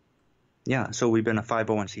we've been a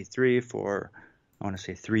 501c3 for, I want to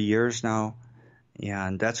say, 3 years now.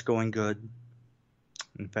 And that's going good.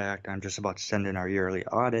 In fact, I'm just about to send in our yearly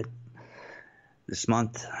audit this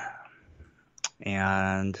month,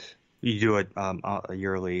 and you do it a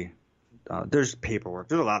yearly. There's paperwork.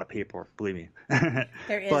 There's a lot of paperwork, believe me.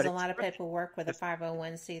 There is a lot of paperwork with a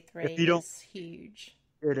 501c3. It's huge.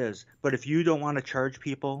 It is, but if you don't want to charge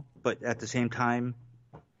people, but at the same time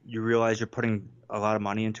you realize you're putting a lot of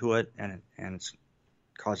money into it and it's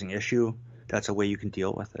causing issue, that's a way you can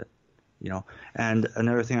deal with it. And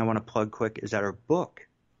another thing I want to plug quick is that our book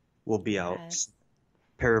will be out.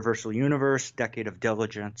 Paraversal Universe, Decade of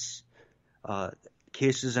Diligence,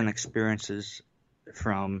 Cases and Experiences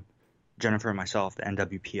from Jennifer and myself, the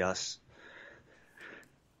NWPS.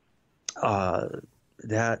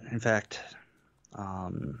 That, in fact,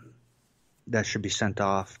 that should be sent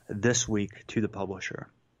off this week to the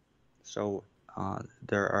publisher. So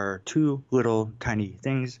there are 2 little tiny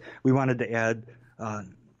things. We wanted to add a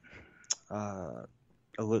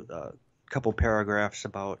couple paragraphs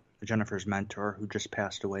about Jennifer's mentor who just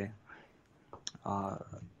passed away,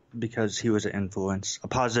 because he was a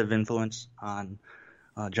positive influence on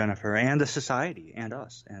Jennifer and the society and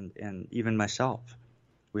us and even myself.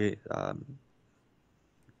 Ken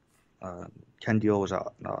Deal was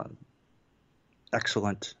an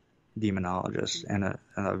excellent demonologist and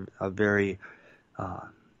a very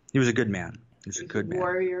he was a good man, He's a good man.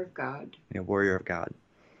 Warrior of God. Yeah, warrior of God.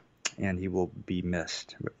 And he will be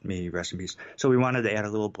missed. May he rest in peace. So we wanted to add a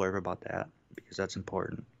little blurb about that because that's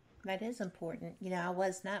important. That is important. I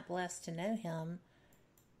was not blessed to know him,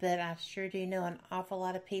 but I sure do know an awful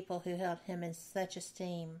lot of people who held him in such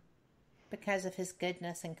esteem because of his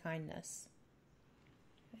goodness and kindness.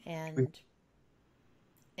 And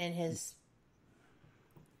his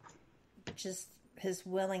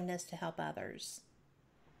willingness to help others.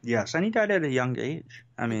 Yes, and he died at a young age.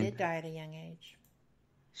 He did die at a young age.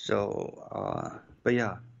 So, but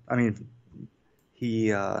yeah,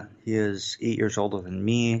 he is 8 years older than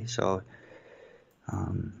me. So,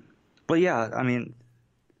 but yeah,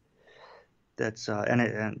 that's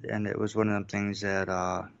and it was one of them things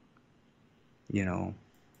that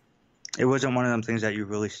it wasn't one of them things that you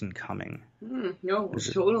really seen coming. No,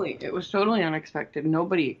 it was totally unexpected.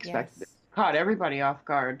 Nobody expected it. Caught everybody off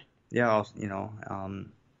guard. Yeah,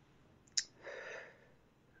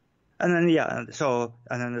 and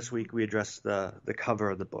then this week we addressed the cover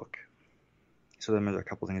of the book. So then there are a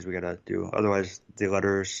couple things we got to do. Otherwise, the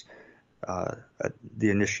letters, the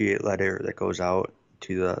initiate letter that goes out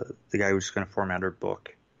to the guy who's going to format our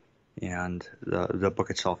book, and the book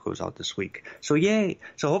itself goes out this week. So yay!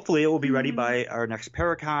 So hopefully it will be ready by our next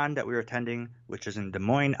Paracon that we're attending, which is in Des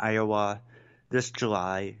Moines, Iowa, this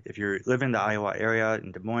July. If you live in the Iowa area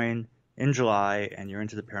in Des Moines in July and you're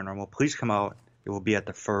into the paranormal, please come out. It will be at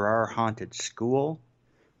the Farrar Haunted School,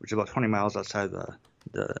 which is about 20 miles outside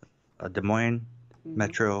the Des Moines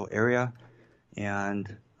metro area.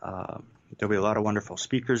 And there'll be a lot of wonderful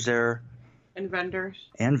speakers there. And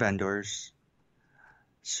vendors.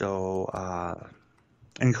 So,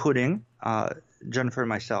 including Jennifer and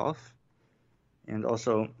myself, and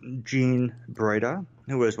also Jean Broida,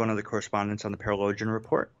 who is one of the correspondents on the Paralogian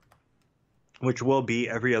Report, which will be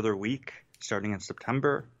every other week starting in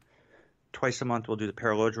September. Twice a month we'll do the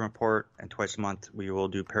Paralogian Report, and twice a month we will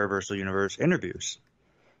do Paraversal Universe interviews.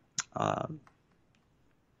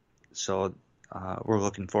 So we're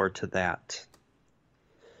looking forward to that.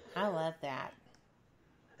 I love that.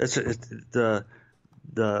 It's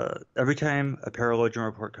the every time a Paralogian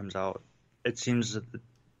Report comes out, it seems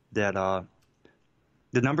that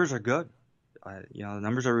the numbers are good. The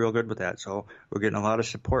numbers are real good with that. So we're getting a lot of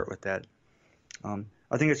support with that. I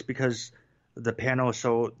think it's because the panel is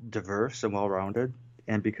so diverse and well-rounded,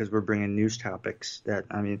 and because we're bringing news topics that,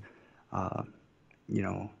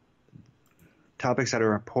 topics that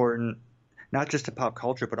are important, not just to pop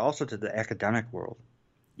culture, but also to the academic world.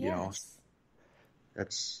 Yes.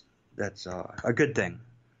 That's a good thing.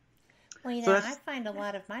 Well, I find a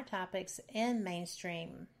lot of my topics in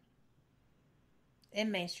mainstream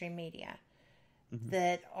media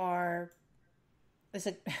that are.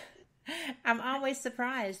 I'm always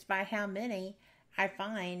surprised by how many I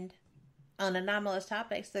find on anomalous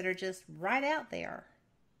topics that are just right out there.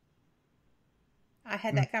 I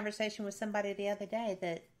had that conversation with somebody the other day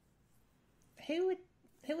that who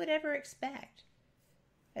would ever expect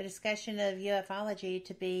a discussion of UFOlogy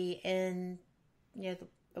to be in the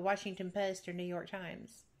Washington Post or New York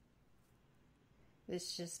Times?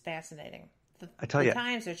 It's just fascinating. I tell you, the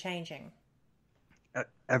times are changing.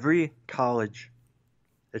 Every college,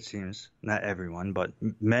 it seems, not everyone, but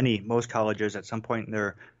most colleges at some point in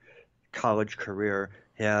their college career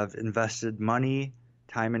have invested money,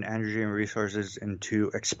 time and energy and resources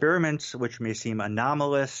into experiments which may seem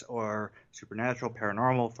anomalous or supernatural,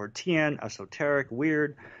 paranormal, Fortean, esoteric,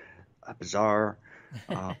 weird, bizarre.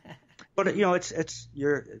 But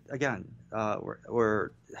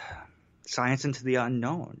we're science into the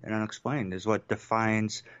unknown and unexplained is what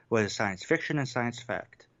defines what is science fiction and science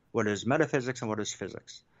fact, what is metaphysics and what is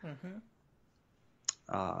physics,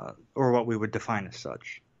 or what we would define as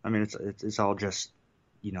such. It's all just,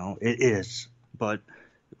 it is, but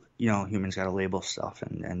humans got to label stuff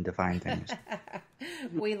and define things.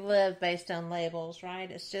 We live based on labels, right?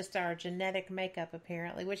 It's just our genetic makeup,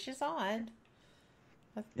 apparently, which is odd.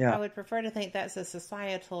 Yeah. I would prefer to think that's a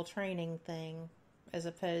societal training thing as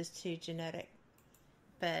opposed to genetic.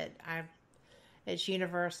 But it's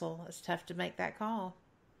universal. It's tough to make that call.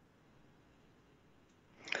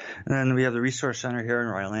 And then we have the Resource Center here in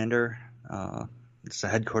Rylander. It's the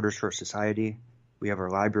headquarters for society. We have our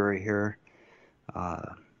library here. You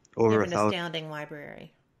have an astounding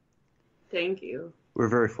library. Thank you. We're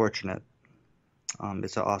very fortunate.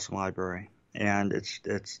 It's an awesome library, and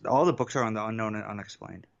it's all the books are on the unknown and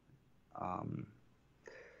unexplained. And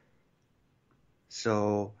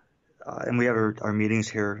we have our meetings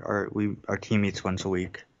here. Our team meets once a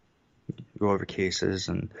week, go over cases,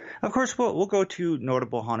 and of course we'll go to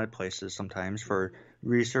notable haunted places sometimes for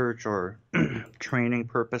research or training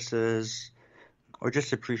purposes. or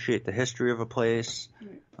just appreciate the history of a place.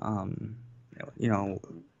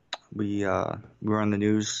 We were on the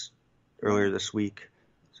news earlier this week,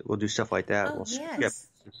 so we'll do stuff like that. Oh, yes.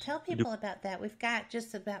 Tell people about that. We've got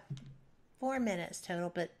just about 4 minutes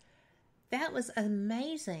total, but that was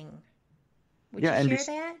amazing. Would you share NBC,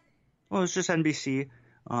 that? Well, it was just NBC.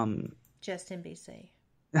 Just NBC.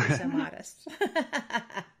 You're so modest.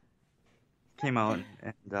 Came out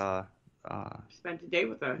and spent a day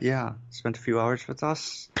with us. Yeah, spent a few hours with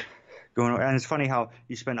us. And it's funny how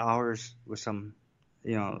you spend hours with some,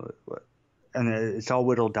 and it's all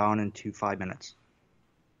whittled down into 5 minutes.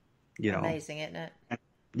 Amazing, isn't it?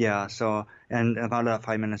 Yeah. So, and a lot of that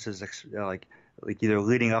 5 minutes is like either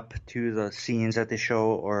leading up to the scenes that they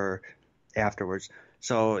show or afterwards.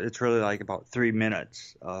 So it's really like about 3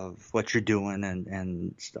 minutes of what you're doing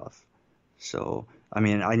and stuff. So, I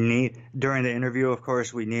mean, during the interview, of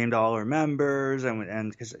course, we named all our members and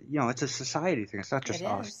because, it's a society thing. It's not just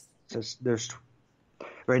us. There's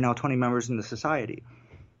right now 20 members in the society.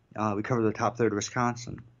 We cover the top third of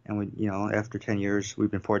Wisconsin. And we, after 10 years, we've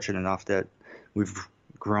been fortunate enough that we've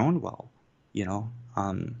grown well,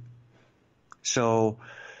 So,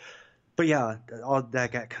 but yeah, all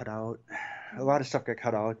that got cut out. A lot of stuff got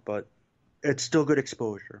cut out, but it's still good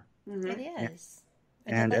exposure. Mm-hmm. It is.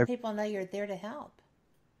 And to let people know you're there to help.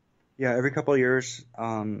 Yeah, every couple of years,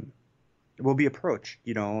 we'll be approached,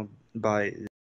 by